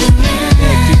 내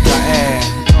귓가에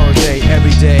all day,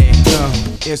 every day.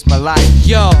 It's my life.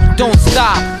 Yo, don't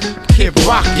stop, keep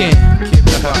rocking.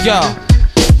 Yo,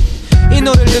 이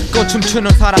노래를 듣고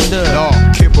춤추는 사람들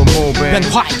keep on moving.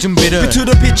 변화의 준비를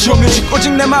비투를 비춰 뮤직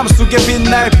오직 내 맘속에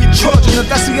빛날 비춰주는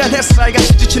따스한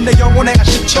햇살같이 지친 내 영혼에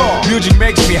가시쳐 Music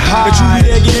makes me high.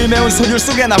 주위의 길을 메운 소율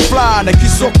속에 나 fly 내 귀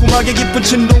속 고막의 깊은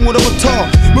진동으로부터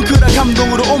뭉클한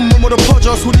감동으로 온몸으로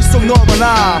퍼져 소리 속 너와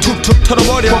나 툭툭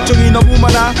털어버려 걱정이 너무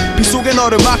많아 빗속에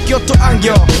너를 맡겨 또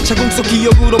안겨 자궁 속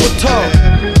기억으로부터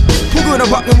포근한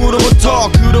방음으로부터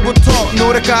그로부터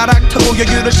노래가락 타고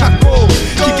여유를 찾고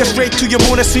깊게 straight to you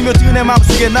보내 스며든 내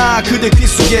맘속에 나 그대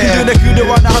귀속에 그들의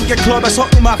그대와 나 함께 클럽에서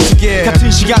음악 속에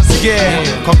같은 시간 속에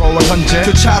과거와 현재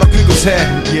교차로 그곳에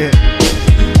yeah.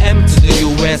 M to the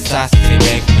US I still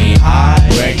make me high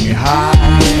Make me high.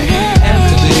 M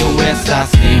to the US I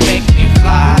still make me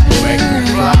fly Make me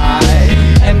fly.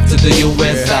 M to the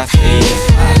US I still it's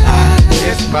my life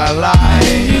It's my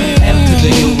life. M to the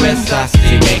US I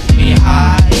still make me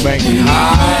high Make me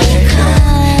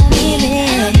high.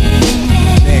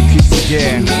 내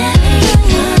귀속에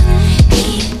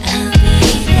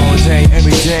all day,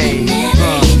 every day.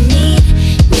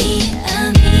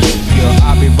 Yo,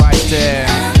 I'll be right there.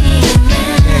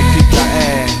 내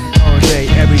귓가에 all day,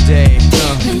 every day.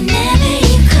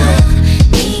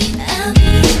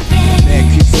 내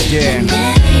귀속에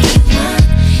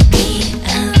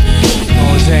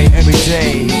all day, every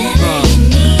day.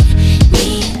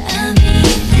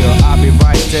 Yo, I'll be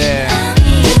right there.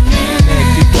 내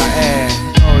귓가에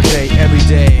all day, every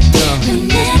day.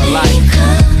 It's my life.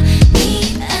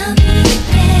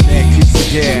 내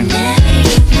귀속에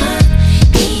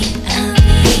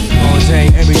all day,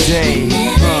 every day.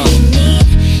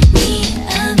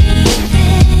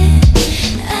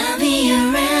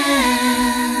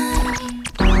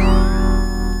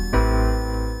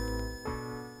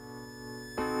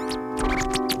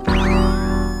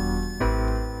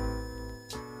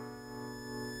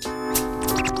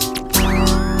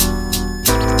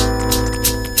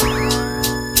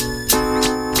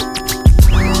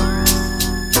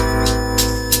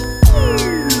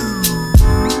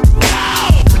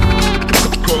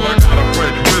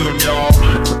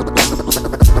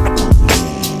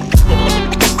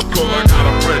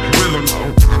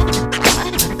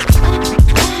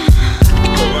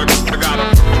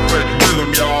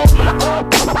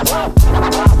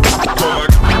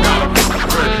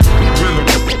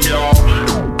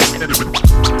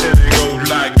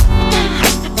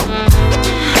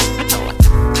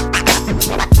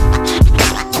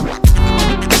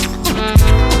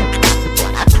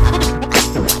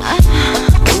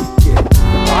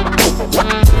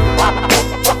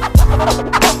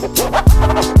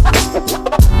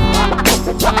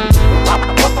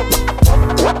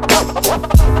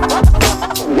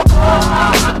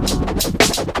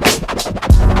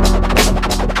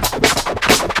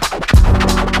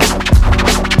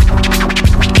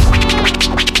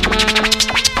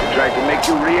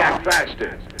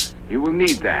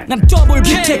 난 더블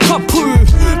비트의 커플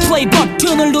플레이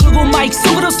버튼을 누르고 마이크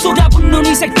속으로 쏟아붓는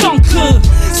이색 덩크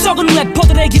썩은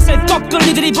래퍼들의 기세를 꺾을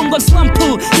이들이 본 건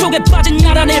슬럼프 속에 빠진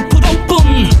나란히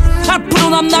부럽쁨 앞으로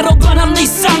난 나로 변한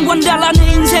리쌍과는 달라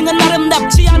내 인생은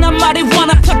아름답지 않아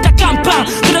마리화나 폈다 깜빵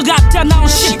들어갔다 나온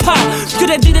시파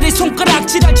그래 니들이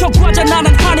손가락질할 격과자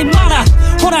나는 한이 많아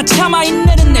허나 참아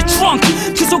인내는 내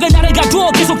트렁크 그 속에 나를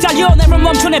가두어 계속 달려 내를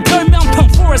멈춰 내 별명평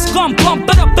Forrest Gump Pump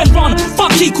it up and run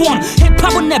Fuck TakeOne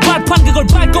힙합은 내 발판 그걸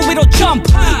밟고 위로 jump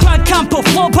발칸포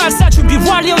flow 발사 준비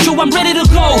완료 yo I'm ready to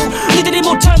go 니들이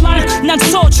못할 말 난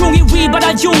소중히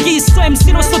위반할 용기 있어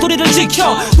MC로서 도리를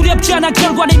지켜 두렵지 않아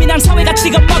결과는 이미 난 사회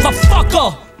가치가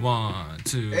motherfucker 1,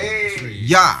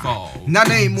 야,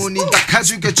 나의 문이다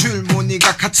가죽의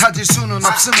줄무늬가 같아질 수는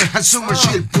없음을 한숨을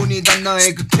쉴 뿐이다.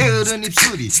 너의 그 게으른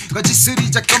입술이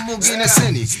거짓술이 자꾸 무긴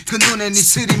했으니 그 눈에 네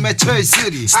슬이 맺혀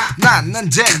있으리. 난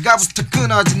언젠가부터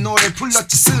끊어진 노래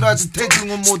불렀지. 쓰러진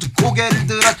대중은 모두 고개를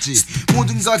들었지.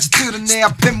 모든 거짓들은 내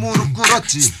앞에 무릎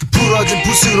꿇었지. 부러진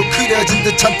붓으로 그려진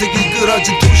듯 잔뜩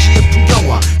이끌어진 도시의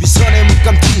풍경과 위선의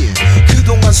물감기에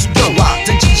그동안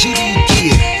숨겨왔던 진실이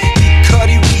있기에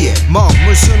거리 위에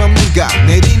머물 순 없는가.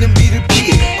 내리는 비를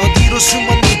피해 어디로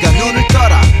숨었는가. 눈을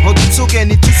떠라 어둠 속에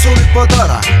네 두 손을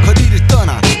뻗어라. 거리를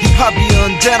떠나 힙합이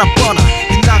언제나 뻔하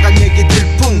빗나간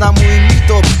얘기들 뿐 아무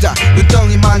의미도 없다.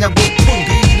 눈덩이 마냥 부푼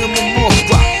그 이름은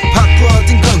무엇과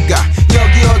바꿔진 건가.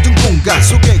 여기 어두운 공간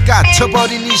속에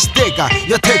갇혀버린 이 시대가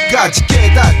여태까지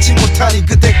깨닫지 못하니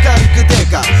그대가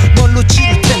뭘로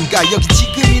치를 텐가. 여기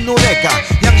지금 이 노래가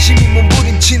양심이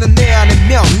몸부림치는 내 안의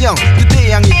명령.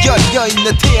 그대 향해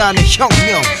열려있는 태안의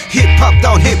혁명.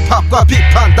 힙합다운 힙합과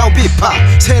비판다운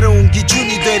비판. 새로운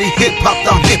기준이 되리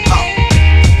힙합다운 힙합.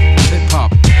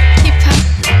 힙합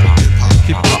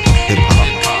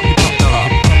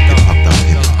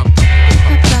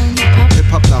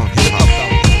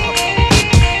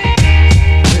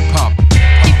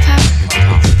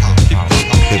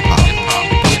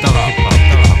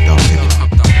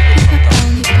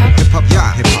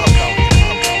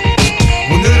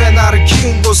오늘의 나를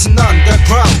키운 곳은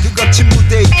underground. 그 거친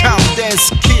무대의 카운트다운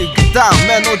스킬 그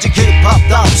다음엔 오직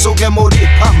힙합다운 속에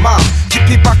몰입한 마음.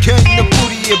 깊이 박혀있는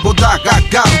뿌리에 보다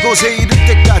가까운 곳에 이를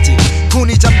때까지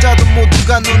군이 잠자던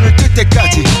모두가 눈을 뜰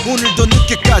때까지 오늘도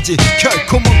늦게까지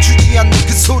결코 멈추지 않는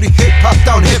그 소리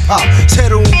힙합다운 힙합.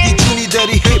 새로운 기준이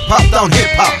되리 힙합다운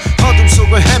힙합. 어둠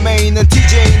속을 헤매이는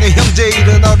DJ는 형제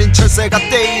잃은 어린 철새가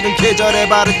때이른 계절의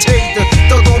바른 체이들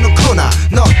떠도는구나.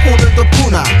 넌 오늘도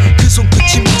푸나 그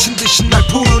손끝이 미친듯이 날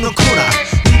부르는구나.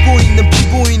 울고 있는 피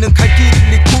보이는 갈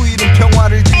길을 잃고 잃은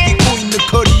평화를 즐기고 있는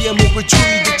거리에 목을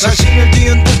조이듯 자신을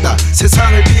뒤흔든다.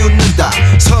 세상을 비웃는다.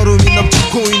 서름이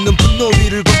넘치고 있는 분노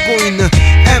위를 걷고 있는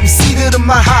MC들은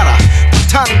말하라.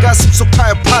 불타는 가슴 속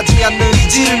타협하지 않는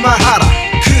의지를 말하라.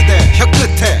 그대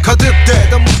혀끝에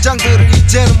거듭되던 문장들을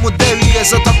이제는 무대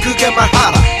위에서 더 크게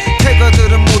말하라.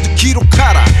 태거들은 모두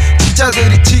기록하라.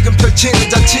 진짜들이 지금 펼치는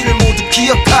잔치를 모두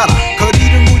기억하라.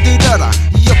 거리를 물들여라.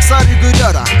 이 역사를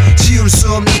그려라. 지울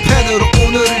수 없는 펜으로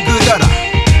오늘을 그려라.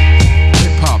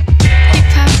 힙합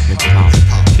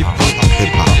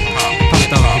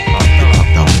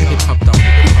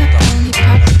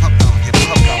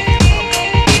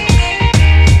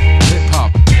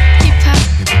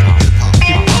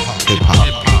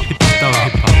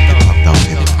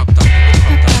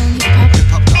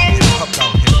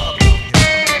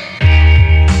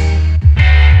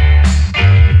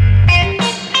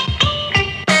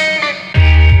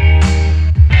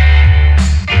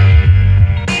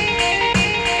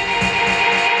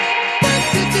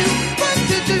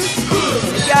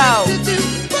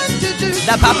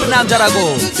나 바쁜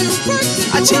남자라고.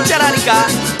 아 진짜라니까.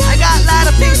 I got a lot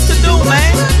of things to do,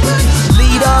 man.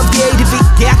 Lead of DEADP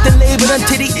계약된 레이블은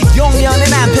트리 용년의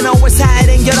남편 5월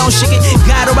 4일엔 결혼식이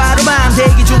가로바로만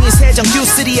대기 중인 세정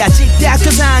Q3 아직 대학교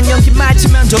 4학년 긴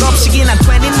말치면 졸업식이 난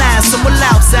 29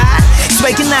 29살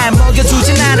스웨기 날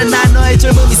먹여주진 않은 난 너의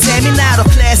젊음이 세미나로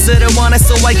클래스를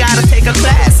원했어. I gotta take a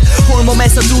class.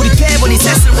 홀몸에서 둘이 돼보니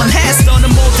셋을 원했어. 너는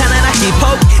못하는 나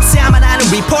힙합 세야만 하는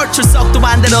리포트 출석도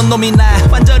안 되던 놈이 나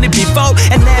완전히 before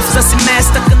and after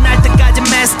semester 끝날 때까지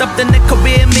messed up. 내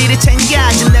career 미리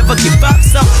챙겨야지 never give up.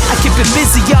 So I keep it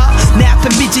busy y'all. 내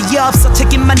앞엔 빚이 없어.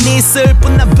 책임만 있을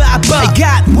뿐 난 바빠. I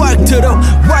got work to do,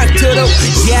 work to do.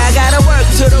 Yeah I gotta work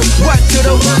to do, work to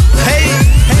do. Hey,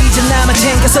 이제 나만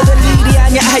챙겨서 될 일이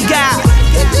아니야. I got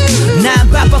난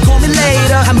바빠 고민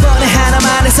later. 한 번에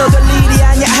하나만 해서 될 일이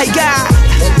아니야. I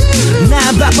got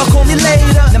난 바빠 고민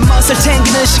later. 난 멋을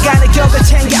챙기는 시간에 격을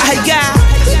챙겨. I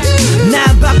got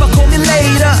난 바빠 고민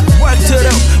later. Work to do,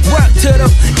 work to do.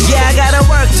 Yeah I gotta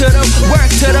work to do, work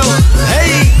to do.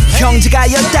 Hey, 형제가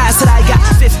 15 I got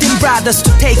 15 brothers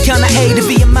to take on. A to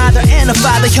be a mother and a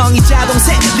father. 형이자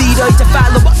동생 리더이자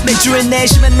follower. 매주에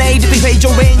내쉬면 A to be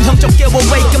회조인 형 좀 깨워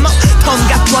wake em up.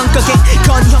 턴과 drunk again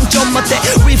건형 좀 어때.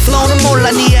 reflow는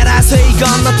몰라 니 알아서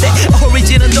이건 어때.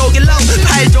 오리진은 독일로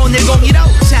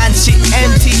 8.1015 잔치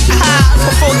MT 아하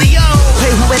portfolio.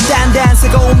 회후에 단단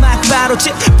새고 음악 바로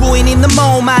집 부인 있는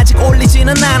몸 아직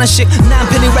올리지는 않은씩.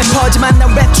 남편이 래퍼지만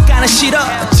난 랩 축가는 싫어.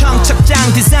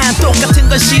 청첩장 디자인 똑같은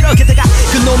건 싫어. 게다가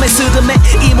그놈의 스드메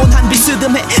이몬한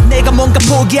비스듬해. 내가 뭔가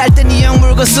포기할 땐 이 형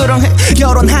물고 수렁해.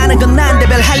 결혼하는 건 난데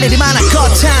별 할 일이 많아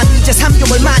거참. 이제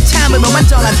 3개월만 참으면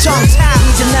완전한 정참.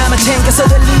 이제 나만 챙겨서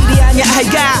될 일이 아니야. I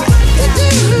got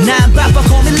난 바빠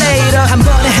call me later 한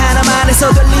번에 하나만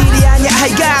해서 될 일이 아니야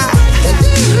하이가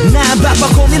난 바빠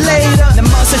call me later 난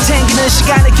멋을 챙기는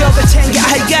시간에 격을 챙겨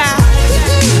하이가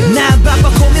난 바빠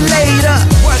call me later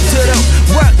work to do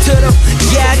work to do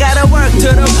yeah I gotta work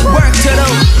to do work to do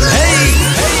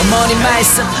hey 어머니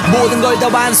말씀 모든 걸 다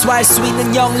완수할 수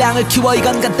있는 역량을 키워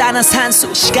이건 간단한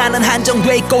산수 시간은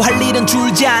한정돼 있고 할 일은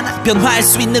줄지 않아 변화할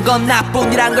수 있는 건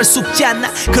나뿐이란 걸 숙지 않나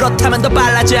그렇다면 더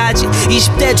빨라져야지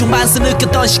 20대 중반서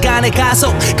느꼈던 시간의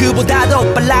가속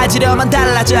그보다도 빨라지려면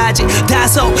달라져야지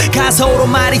다소 가소로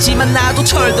말이지만 나도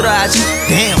철들어야지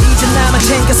Damn. 이제 나만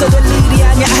챙겨서 될 일이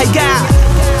아니야 하이가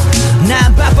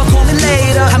난 바빠 call me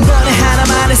later 한 번에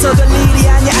하나만 해서 될 일이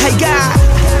아니야 하이가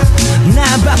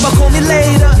난 바빠 call me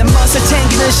later 난 멋을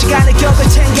챙기는 시간에 격을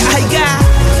챙겨 하이가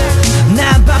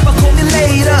난 바빠 call me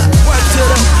later work to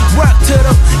do work to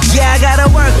do yeah I gotta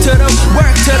work to do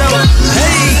work to do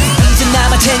hey 이제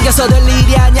나만 챙겨서 될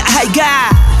일이 아니야 하이가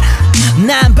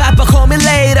난 바빠 call me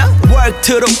later work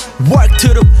to do work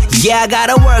to do yeah I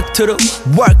gotta work to do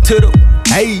work to do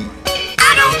hey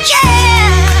I don't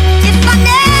care if I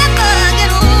never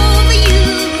get over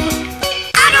you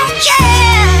I don't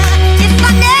care if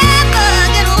I never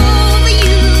get over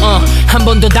you 한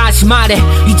번 더 다시 말해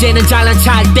이제는 잘난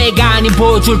잘 때가 아닌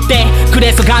보여줄 때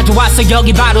그래서 가져왔어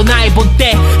여기 바로 나의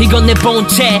본때 이건 내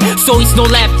본체 So it's no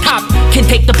laptop Can't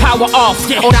take the power off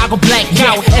오라고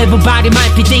blackout Everybody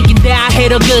might be thinking that I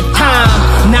had a good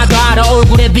time 나도 알아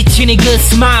얼굴에 비친 이 good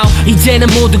smile 이제는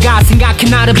모두가 생각해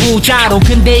나를 부자로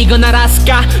근데 이건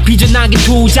알았을까 비전하게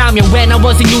투자면 When I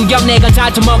was in New York 내가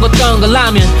자주 먹었던 걸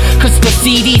라면 Cause the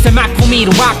CDs are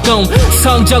막부미로 왁공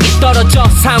성적이 떨어져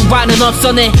상관은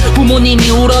없어 내 부모님이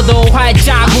울어도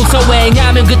활짝 웃어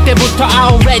왜냐면 그때부터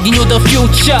I already knew the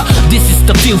future This is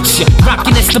the future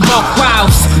Rockin' as the buck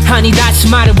house 아니 다시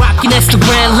말해 Rockin' as the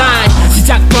grand line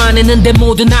시작도 안 했는데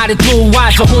모두 나를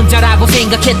도와줘 혼자라고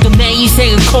생각했던 내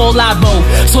인생은 콜라보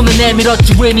손을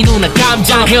내밀었지 왜니 누나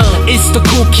감자현 It's the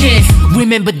cool kids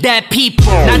Remember that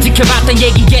people 난 지켜봤던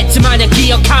얘기겠지 만약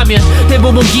기억하면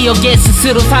대부분 기억에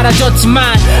스스로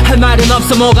사라졌지만 할 말은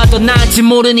없어 뭐가 더 나은지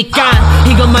모르니까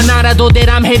이것만 알아도 that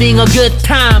I'm having a good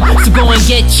time So go and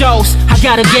get yours I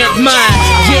gotta get mine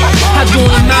Yeah, I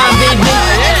doing mine baby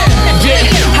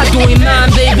Yeah, I doing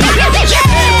mine baby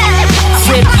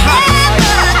Hip hop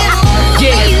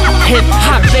Yeah, hip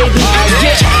hop baby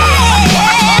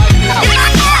Yeah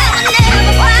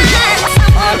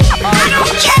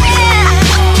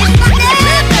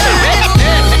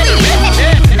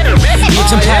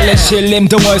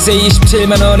실림동 월세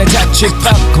 27만원의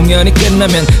자취방 공연이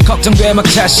끝나면 걱정돼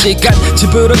막차 시간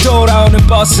집으로 돌아오는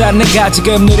버스 안내가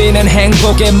지금 누리는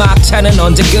행복의 막차는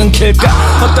언제 끊길까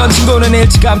어떤 친구는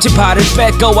일찌감치 발을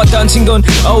뺏고 어떤 친구는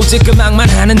오직 음악만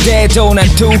하는데도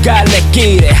난 두 갈래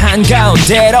길의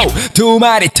한가운데로 두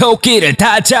마리 토끼를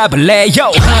다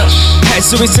잡을래요 할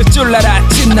수 있을 줄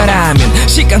알았지 나라면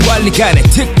시간 관리가 내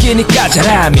특기니까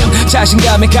잘하면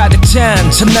자신감에 가득 찬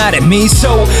첫날의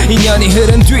미소 인연이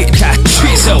흐른 뒤 다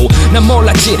취소 난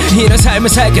몰랐지 이런 삶을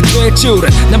살게 될 줄은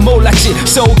난 몰랐지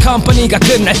소울 컴퍼니가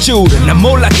끝날 줄은 난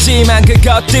몰랐지만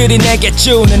그것들이 내게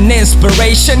주는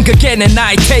inspiration 그게 내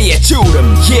나이테의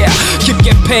주름 yeah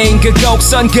깊게 패인 그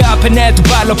곡선 그 앞에 내 두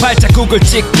발로 발자국을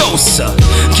찍고서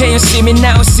Can you see me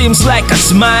now seems like a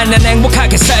smile 난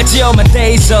행복하게 살지 all my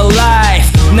days alive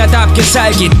나답게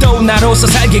살기 또 나로서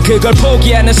살기 그걸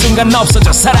포기하는 순간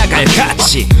없어져 살아갈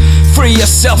가치 Free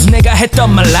yourself 내가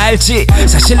했던 말 알지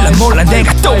사실 난 몰라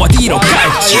내가 또 어디로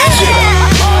갈지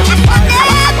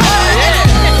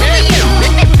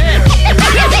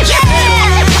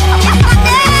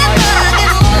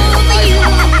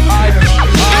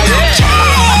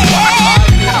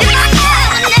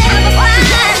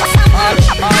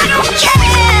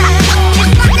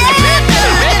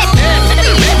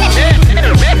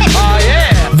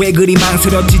왜 그리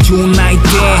망설였지 좋은 나이 때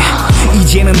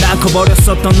이제는 다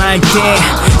커버렸었던 날때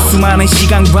수많은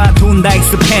시간과 돈 다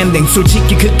익스펜딩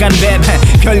솔직히 그깟 랩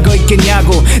별거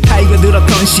있겠냐고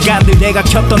달겨들었던 시간들 내가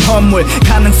켰던 헌물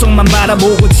가능성만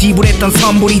바라보고 지불했던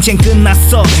선불 이젠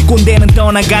끝났어 꼰대는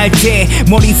떠나갈 때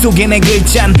머릿속에 내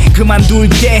글잔 그만둘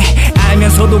때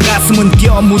알면서도 가슴은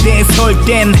뛰어 무대에 설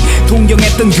땐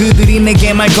동경했던 그들이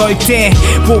내게 말 걸 때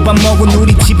뽑아먹은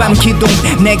우리 집안 기둥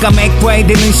내가 맥봐야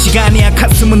되는 시간이야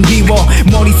가슴은 비워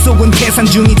머릿속은 계산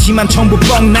중이지만 전부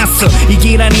뻥났어 이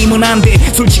길 아니면 안돼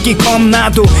솔직히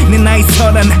겁나도 내 나이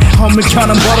 30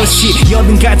 허물처럼 버릇이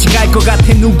 80까지 갈 것 같아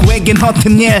누구에겐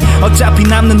허튼 일 어차피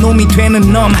남는 놈이 되는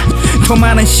놈 더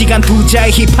많은 시간 투자해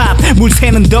힙합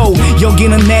물새는 도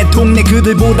여기는 내 동네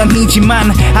그들보단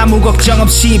이지만 아무 걱정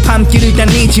없이 밤길을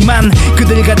다니지만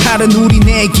그들과 다른 우리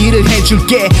내 길을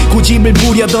해줄게 고집을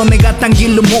부려도 내가 딴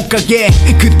길로 못 가게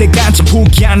그때까지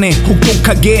포기 안 해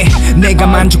혹독하게 내가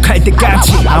만족할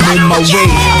때까지 I'm on my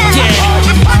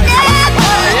way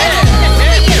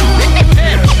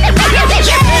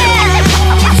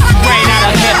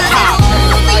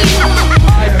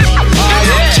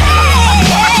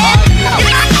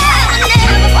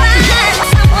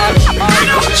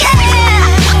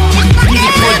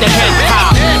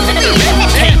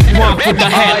With the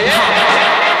head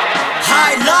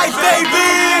High life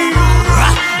baby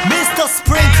Mr.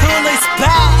 Sprinkle is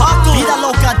back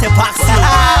비달록한테 박수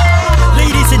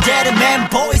Ladies and gentlemen,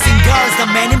 boys and girls The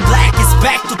man in black is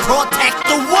back to protect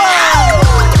the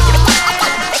world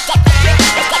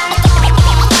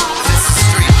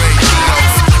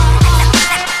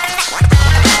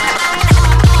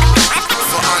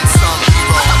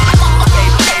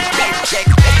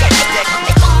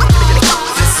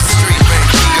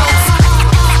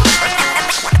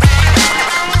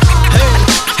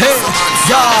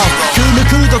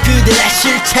그들의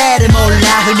실체를 몰라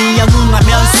흔히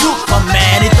영웅하면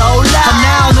슈퍼맨이 떠올라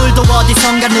나 오늘도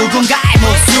어디선가 누군가의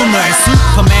목숨을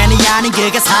슈퍼맨이 아닌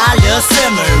그가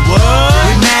살렸음을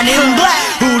We man in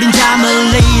black 우린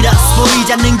잠을 잃어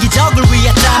보이지 않는 기적을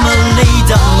위해 땀을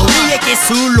흘리던 우리의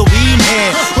기술로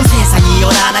인해 온 세상이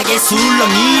요란하게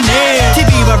술렁이네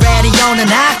TV와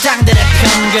라디오는 악당들의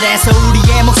편 그래서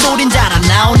우리의 목소린 잘 안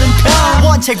나오는 편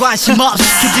원체 관심 없이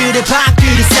그들의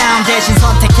밥그릇 싸움 대신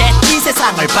선택했지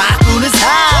세상을 바꾸는 삶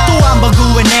또 한 번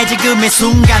구해내 지금의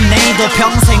순간 내도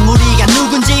평생 우리가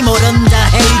누군지 모른다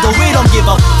해도 We don't give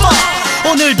a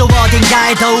fuck 오늘도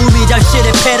어딘가에 도움이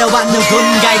절실해 필요한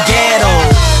누군가에게로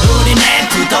우린 M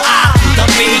to the R to the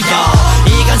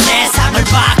B요 이건 세상을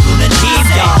바꾸는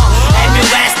힘요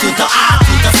MUS to the R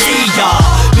to the C요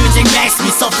Music makes me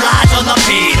so fly 저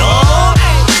높이로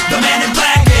The man in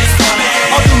black is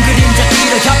coming 어두운 그림자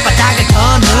뒤로 혓바닥을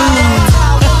거는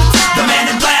The man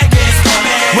in black is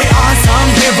coming We're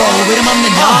unsung hero 이름 없는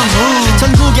영웅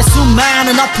전국의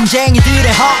수많은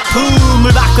어풍쟁이들의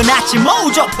허품을 바꿔놨지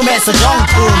모조품에서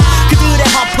정품 그들의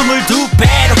허품을 두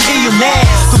배로 키우네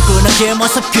꿈꾸는 그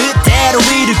모습 그대로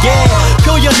이루게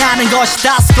표현하는 것이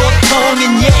다소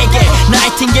고통인 얘기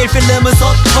나이팅게일 필름은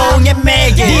소통의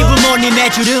매개 네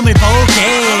부모님의 주름을 보게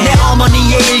내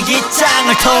어머니의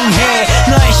일기장을 통해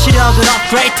너의 시력을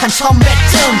업그레이드한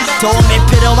 1000배쯤 도움이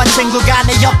필요한 친구가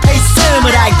내 옆에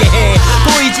있음을 알게 해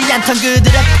보이지 않던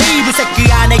그들의 피부색 그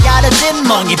안에 가려진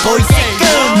멍이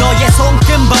보이게끔 너의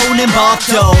손금 보는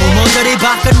법도 모조리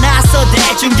바꿔놨어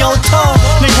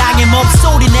대중교통을 향해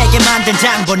목소리 내게 만든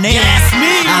장본인 That's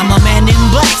me I'm a man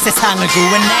in black 세상을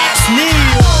구한 That's me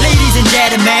Ladies and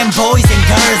gentlemen, boys and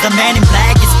girls The man in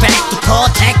black is back to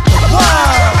protect the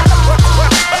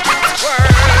world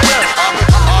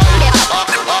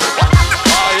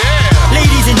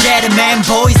Ladies and gentlemen,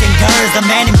 boys and girls The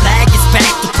man in black is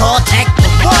back to protect the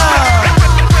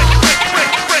world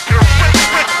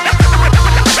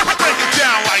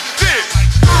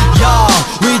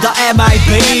with the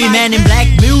MIB Man in black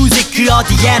music 그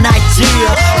어디에나 있지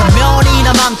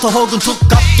면이나 망토 혹은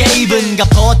두껍게 입은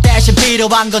갑옷 대신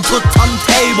필요한 건 two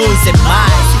turntables and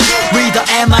mic with the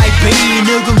MIB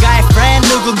누군가의 friend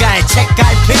누군가의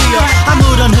책갈피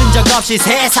아무런 흔적 없이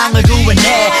세상을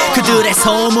구해내 그들의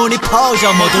소문이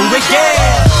퍼져 모두에게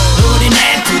우린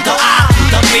M to the R to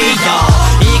the B요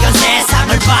이건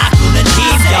세상을 바꾸는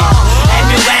힘요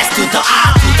MUS to the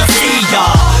R to the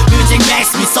C요 Music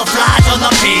makes me so fly 저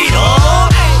높이로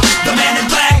The man in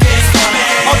black is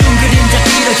coming 어두운 그림자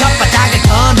뒤로 혓바닥을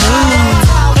거는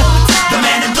The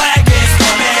man in black is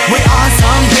coming We're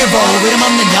unsung hero 이름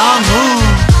없는 영웅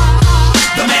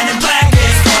The man in black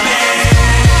is coming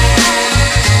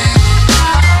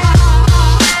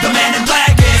The man in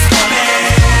black is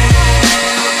coming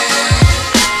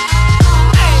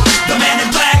The man in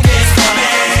black is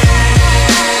coming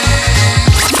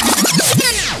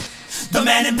The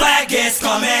man in black is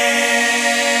coming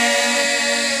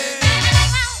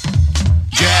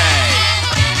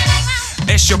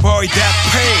It's your boy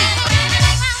DEADP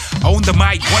on the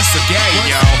mic once again,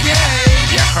 yo.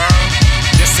 You heard?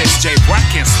 This is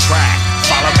J.Braken's track.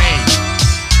 Follow me.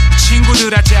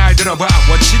 친구들아 잘 들어봐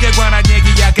원칙에 관한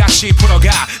얘기야 각시 풀어가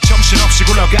정신없이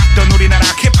굴러갔던 우리나라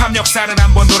힙합 역사를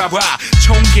한번 돌아봐.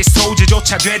 총기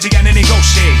소지조차 되지 않는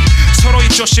이곳이 서로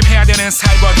입조심해야 되는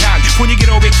살벌한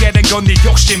분위기로 있게 된 건 네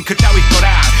욕심 그따위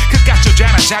거랑 그깟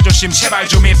주잖아 자존심 제발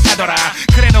좀 입하더라.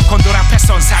 그래놓고 눈앞에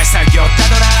선 살살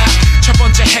겼다더라. 첫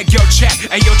번째 해결책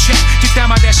에이요 책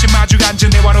뒷담화 대신 마주 앉은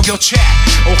대화로 교체.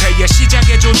 오해의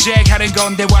시작에 존재하는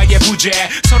건 대화의 부재.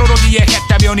 서로를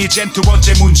이해했다면 이젠 두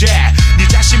번째 문제. 네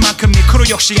자신만큼 네 크루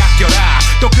역시 아껴라.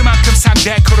 또 그만큼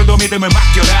상대 크루도 믿음을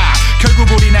맡겨라.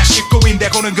 결국 우리나 식구인데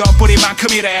고는 건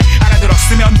뿌리만큼이래.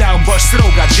 알아들었으면 다음 벌스로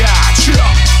가자.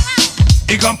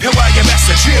 이건 평화의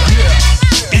메시지.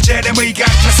 이제는 의가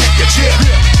퇴색되지.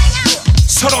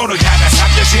 서로를 향한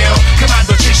상대지.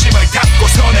 그만둬 진심을 담고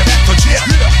손에 뱉어지.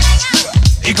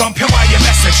 이건 평화의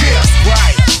메시지.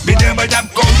 믿음을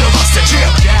담고 더 거세지.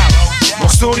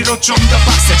 목소리로 좀 더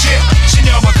빡세지.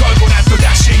 신념을 걸고 난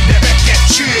또다시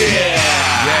내뱉겠지.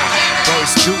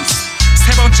 Vol.2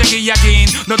 세 번째 이야기인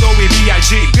너도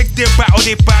위비알지. 빅딜바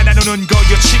어디봐 나누는 거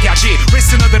유치하지.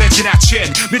 리스너들의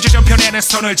지나친 뮤지션편에는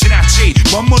선을 지났지.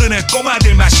 못 모르는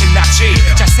꼬마들만 신났지.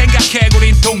 잘 생각해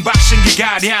우린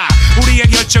동방신기가 아냐. 우리의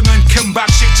결정은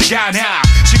금방식지가 않아.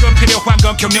 지금 필요한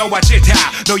건 격려와 질타.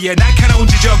 너의 날카로운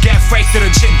지적에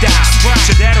페이크들은 친다.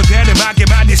 제대로 된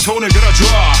음악에만 네 손을 들어줘.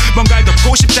 뭔가를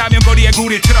덮고 싶다면 거리에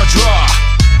굴이 틀어줘.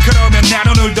 그러면 난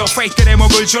오늘도 페이크들의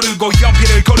목을 조르고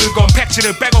연필을 고르고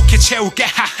팩트를 빼곡히 채울게.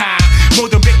 하하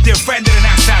모든 빅딜 팬들은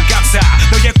항상 감사.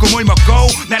 너의 꿈을 먹고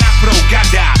난 앞으로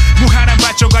간다. 무한한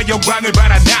발전과 영광을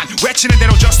바라 난 외치는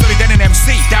대로 저스토리 되는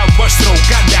MC 다음 벌스로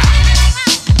간다.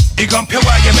 이건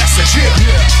평화의 메시지.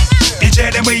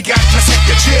 이제는 의가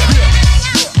퇴색되지.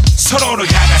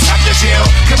 서로를 향한 상대지.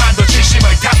 그만둬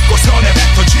진심을 담고 손에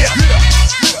뱉어지.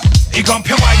 이건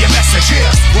평화의 메시지.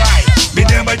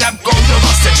 믿음을 담고 더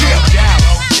거세지.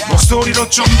 목소리로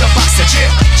좀 더 빡세지.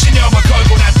 신념을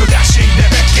걸고 난 또다시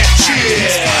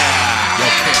내뱉겠지.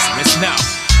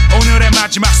 오늘의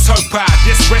마지막 설파.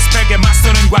 디스레스펙에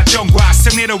맞서는 과정과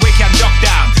승리를 위한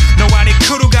덕담. 너와 네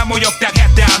크루가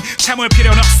모욕당했담. 참을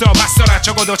필요는 없어 맞서라.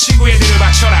 적어도 친구의 뒤를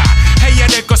맞춰라. 해야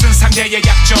될 것은 상대의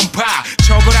약점파.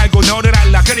 적을 알고 너를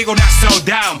알라. 그리고 나서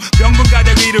다음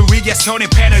명분가들 위를 위해서 네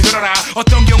펜을 들어라.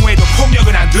 어떤 경우에도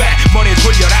폭력은 안 돼. 머리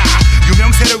돌려라.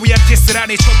 유명세를 위한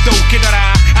디스라니 촛도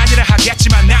웃기더라. 아니라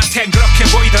하겠지만 나한텐 그렇게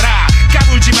보이더라.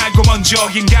 까불지 말고 먼저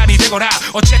인간이 되거라.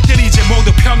 어쨌든 이제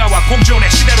모두 평화와 공존의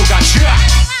시대로 가자.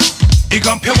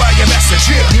 이건 평화의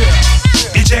메시지.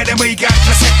 이제는 의가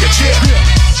퇴색되지.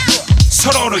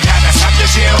 서로를 향한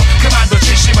상대지. 그만둬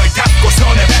진심을 담고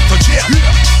손에 뱉어지.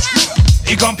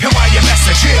 이건 평화의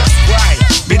메시지.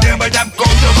 믿음을 담고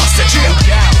더 거세지.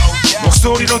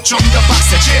 목소리로 좀 더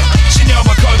빡세지.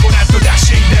 신념을 걸고 난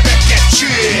또다시 내뱉겠지.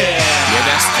 Yeah,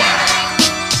 that's fine.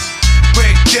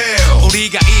 Big deal.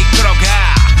 우리가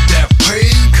이끌어가.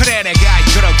 DEADP. 그래 내가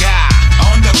이끌어가.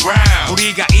 On the ground.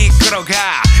 우리가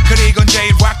이끌어가. 그리고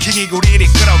제일 락킹이 우리를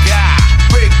이끌어가.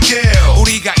 Big deal.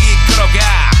 우리가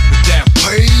이끌어가.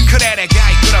 DEADP. 그래 내가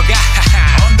이끌어가.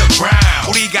 On the ground.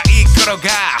 우리가 이끌어가.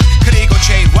 그리고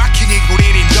제일 락킹이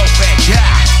우리를 인도해가.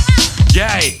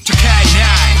 Yeah, to K9.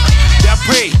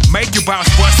 DEADP, make you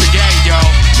bounce once again, yo.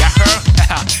 Ya heard?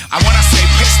 I wanna say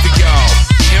peace to yo.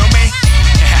 Hear me?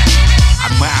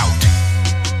 I'm out.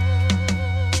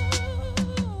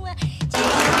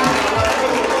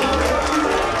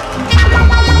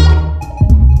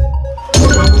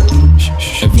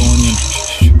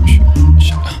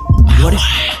 What?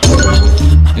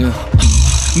 Yeah.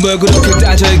 뭘 그렇게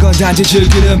따져 이건 단지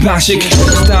즐기는 방식.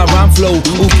 스타일 람 플로우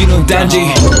웃기는 단지.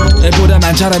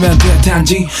 내보다만 잘하면 돼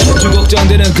단지.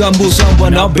 주걱정되는 건 무서운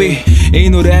너비. 이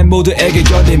노래 모두에게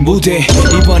열린 무대.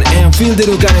 이번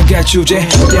필드로 가는 게 주제.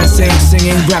 Dancing,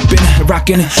 singing, rapping,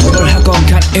 rocking. 뭘 하건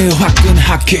간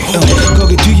화끈하게.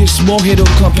 거기 뒤에 스모해도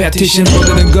컴페티션.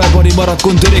 모르는 걸 보니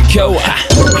멀었군 들이켜.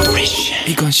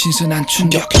 이건 신선한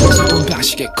충격. 새로운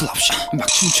방식의 클럽샷 막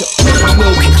춤춰.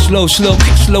 Slow kick, slow, slow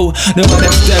kick, slow.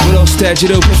 너만의 스텝으로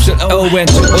스테이지로 휩쓸어.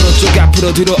 왼쪽 오른쪽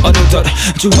앞으로 뒤로 어느덧.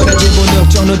 주문해진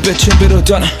본능적 눈빛은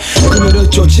비로던. 그늘을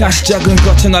쫓아 시작은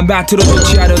거창한 말투로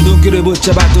좋지 않은 눈길을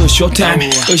붙잡아도 쇼타임.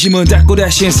 의심은 닫고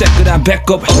대신 새끈한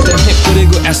배꼽. 업된 힙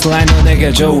그리고 S라인을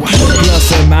내게 줘.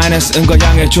 플러스 마이너스인 거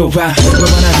양해줘 봐.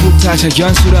 너만한 훅타자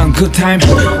연수랑 그 타임.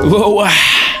 우와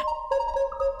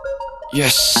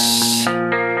Yes.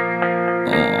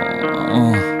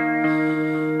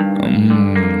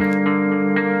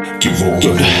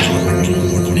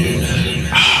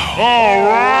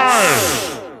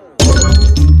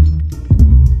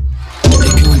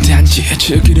 이건 단지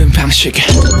즐기는 방식.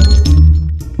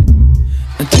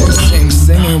 Dancing,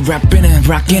 singing, rapping and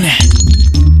rocking it.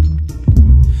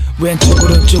 왼쪽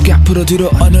오른쪽 앞으로 뒤로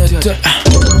어느덧.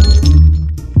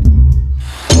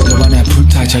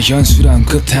 자연스러운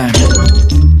끝함.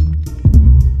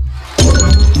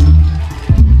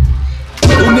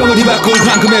 운명을 뒤바꾼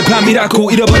황금의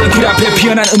밤이라고 잃어버린 길 앞에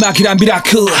피어난 음악이란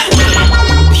미라클.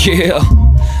 Yeah,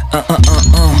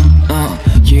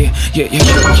 yeah, yeah, yeah,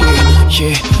 yeah,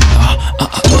 yeah.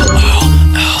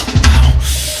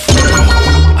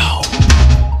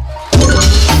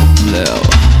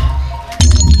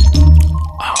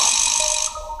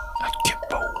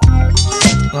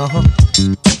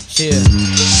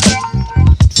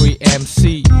 Free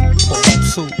MC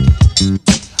Vol.2.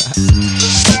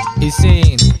 It's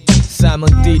in Simon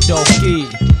D. Doki.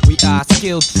 We are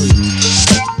skill free.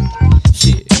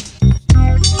 Shit.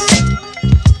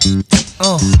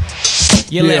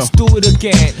 Yeah, let's do it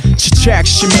again. 지책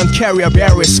 10년 캐리어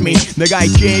embarrass me. 내가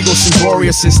있기에 이곳은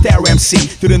glorious and stare MC.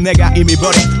 들은 내가 이미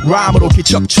버린 람으로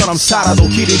기적처럼 살아도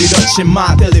길을 잃었지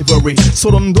my delivery.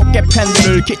 소름 돋게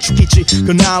팬들을 기축이지.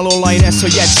 그날 온라인에서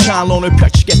예찬론을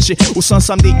펼치겠지. 우선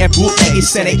 3D의 부에 이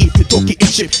센의 잎이 도끼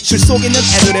입집. 실속 있는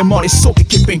애들의 머릿속에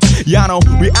keeping. You know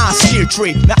we are skill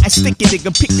tree. 나의 sticky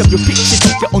지금 pick up your pitch.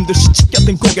 지켜온 듯이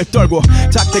지켜든 고개를 떨고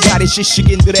닭대가리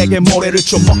시식인들에게 모래를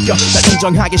좀 먹여. 날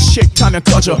인정하기 싫다면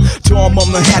꺼져. 도움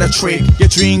없는 헤드트릭. 의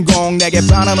주인공 내게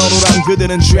반한 어루란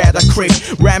그들은 죄다 크릭.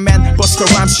 랩맨 버스터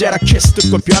람스 제라 키스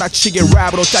듣고 벼락치기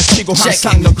랩으로 따치고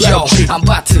항상 넌 그렇지. I'm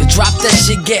about to drop that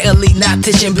shit get elite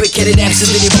나태진 빅헤드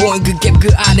MC 보인 그 갭 그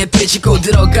안에 비치고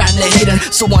들어간 내 힐은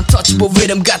So untouchable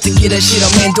rhythm 같은 길은 싫어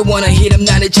Man don't wanna hit him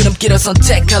나의 지름길을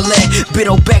선택할래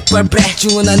비록 백발백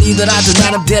중은 아니더라도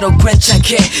나름대로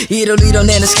괜찮게 일을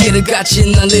이뤄내는 스킬을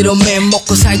가진 난 little man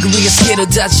먹고 살기 위해 스킬을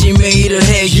다지며 일을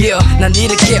해 yeah. 난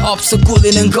잃을 게 없어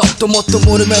굴리는 것도 뭣도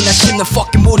모르면 나 씹는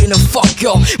fucking 무리는 fuck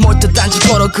yo 뭘또 딴지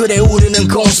걸어 그래 우리는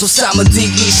공소 삼은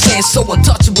DEADP So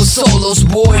untouchable solos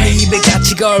boy 내 입에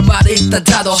가치가 얼마를 일단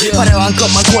닫어 화려한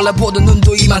것만 골라보도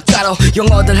눈도 이만 깔어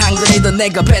영어들 한글이던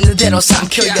내가 뱉는 대로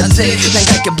삼켜야 돼난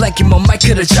갈게 블랭킷만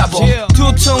마이크를 잡아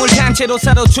두통을 단체로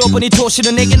살아 좁은 이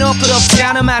도시는 내겐 엇그럽지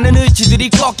않아 많은 의지들이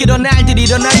꺾이러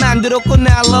날들이러 날 만들었고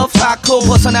날 love hardcore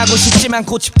벗어나고 싶지만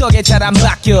고집덕에 잘 안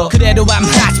바뀌어 그래도 I'm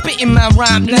hot spitting my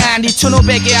rhyme 난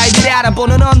 2500의 아이들이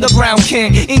알아보는 underground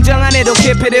king 인정 안 해도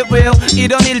keep it real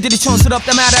이런 일들이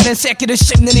촌스럽다 말하는 새끼를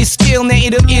씹는 이 스킬 내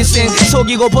이름 인생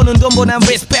속이고 보는 돈보단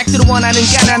respect를 원하는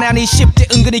가난한 이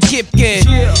 10대 은근히 깊게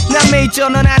난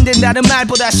메이저는 안 된다는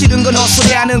말보다 싫은 건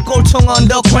헛소리하는 꼴통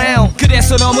underground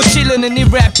그래서 너무 찌르는 이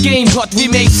랩 게임 But we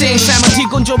make sense 삶은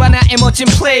뒤건조와 나의 멋진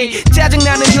play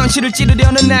짜증나는 현실을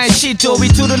찌르려는 나의 시도 이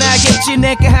둘은 알겠지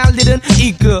내가 할 일은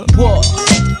이거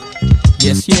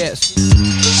Yes yes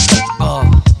Here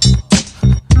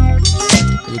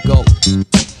we go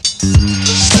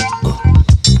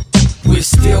We're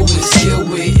still,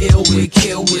 we're ill, we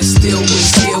kill. We're still,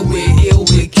 we're ill,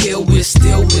 we kill. We're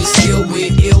still, we're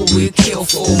ill, we kill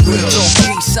for real. Don't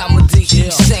be some deep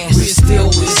sense. We're still,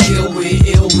 we're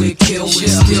ill, we kill. We're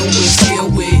still,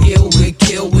 we're ill, we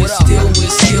kill. We're still,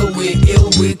 we're ill,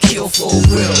 we kill for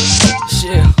real.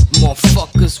 Shit,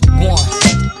 motherfuckers, one.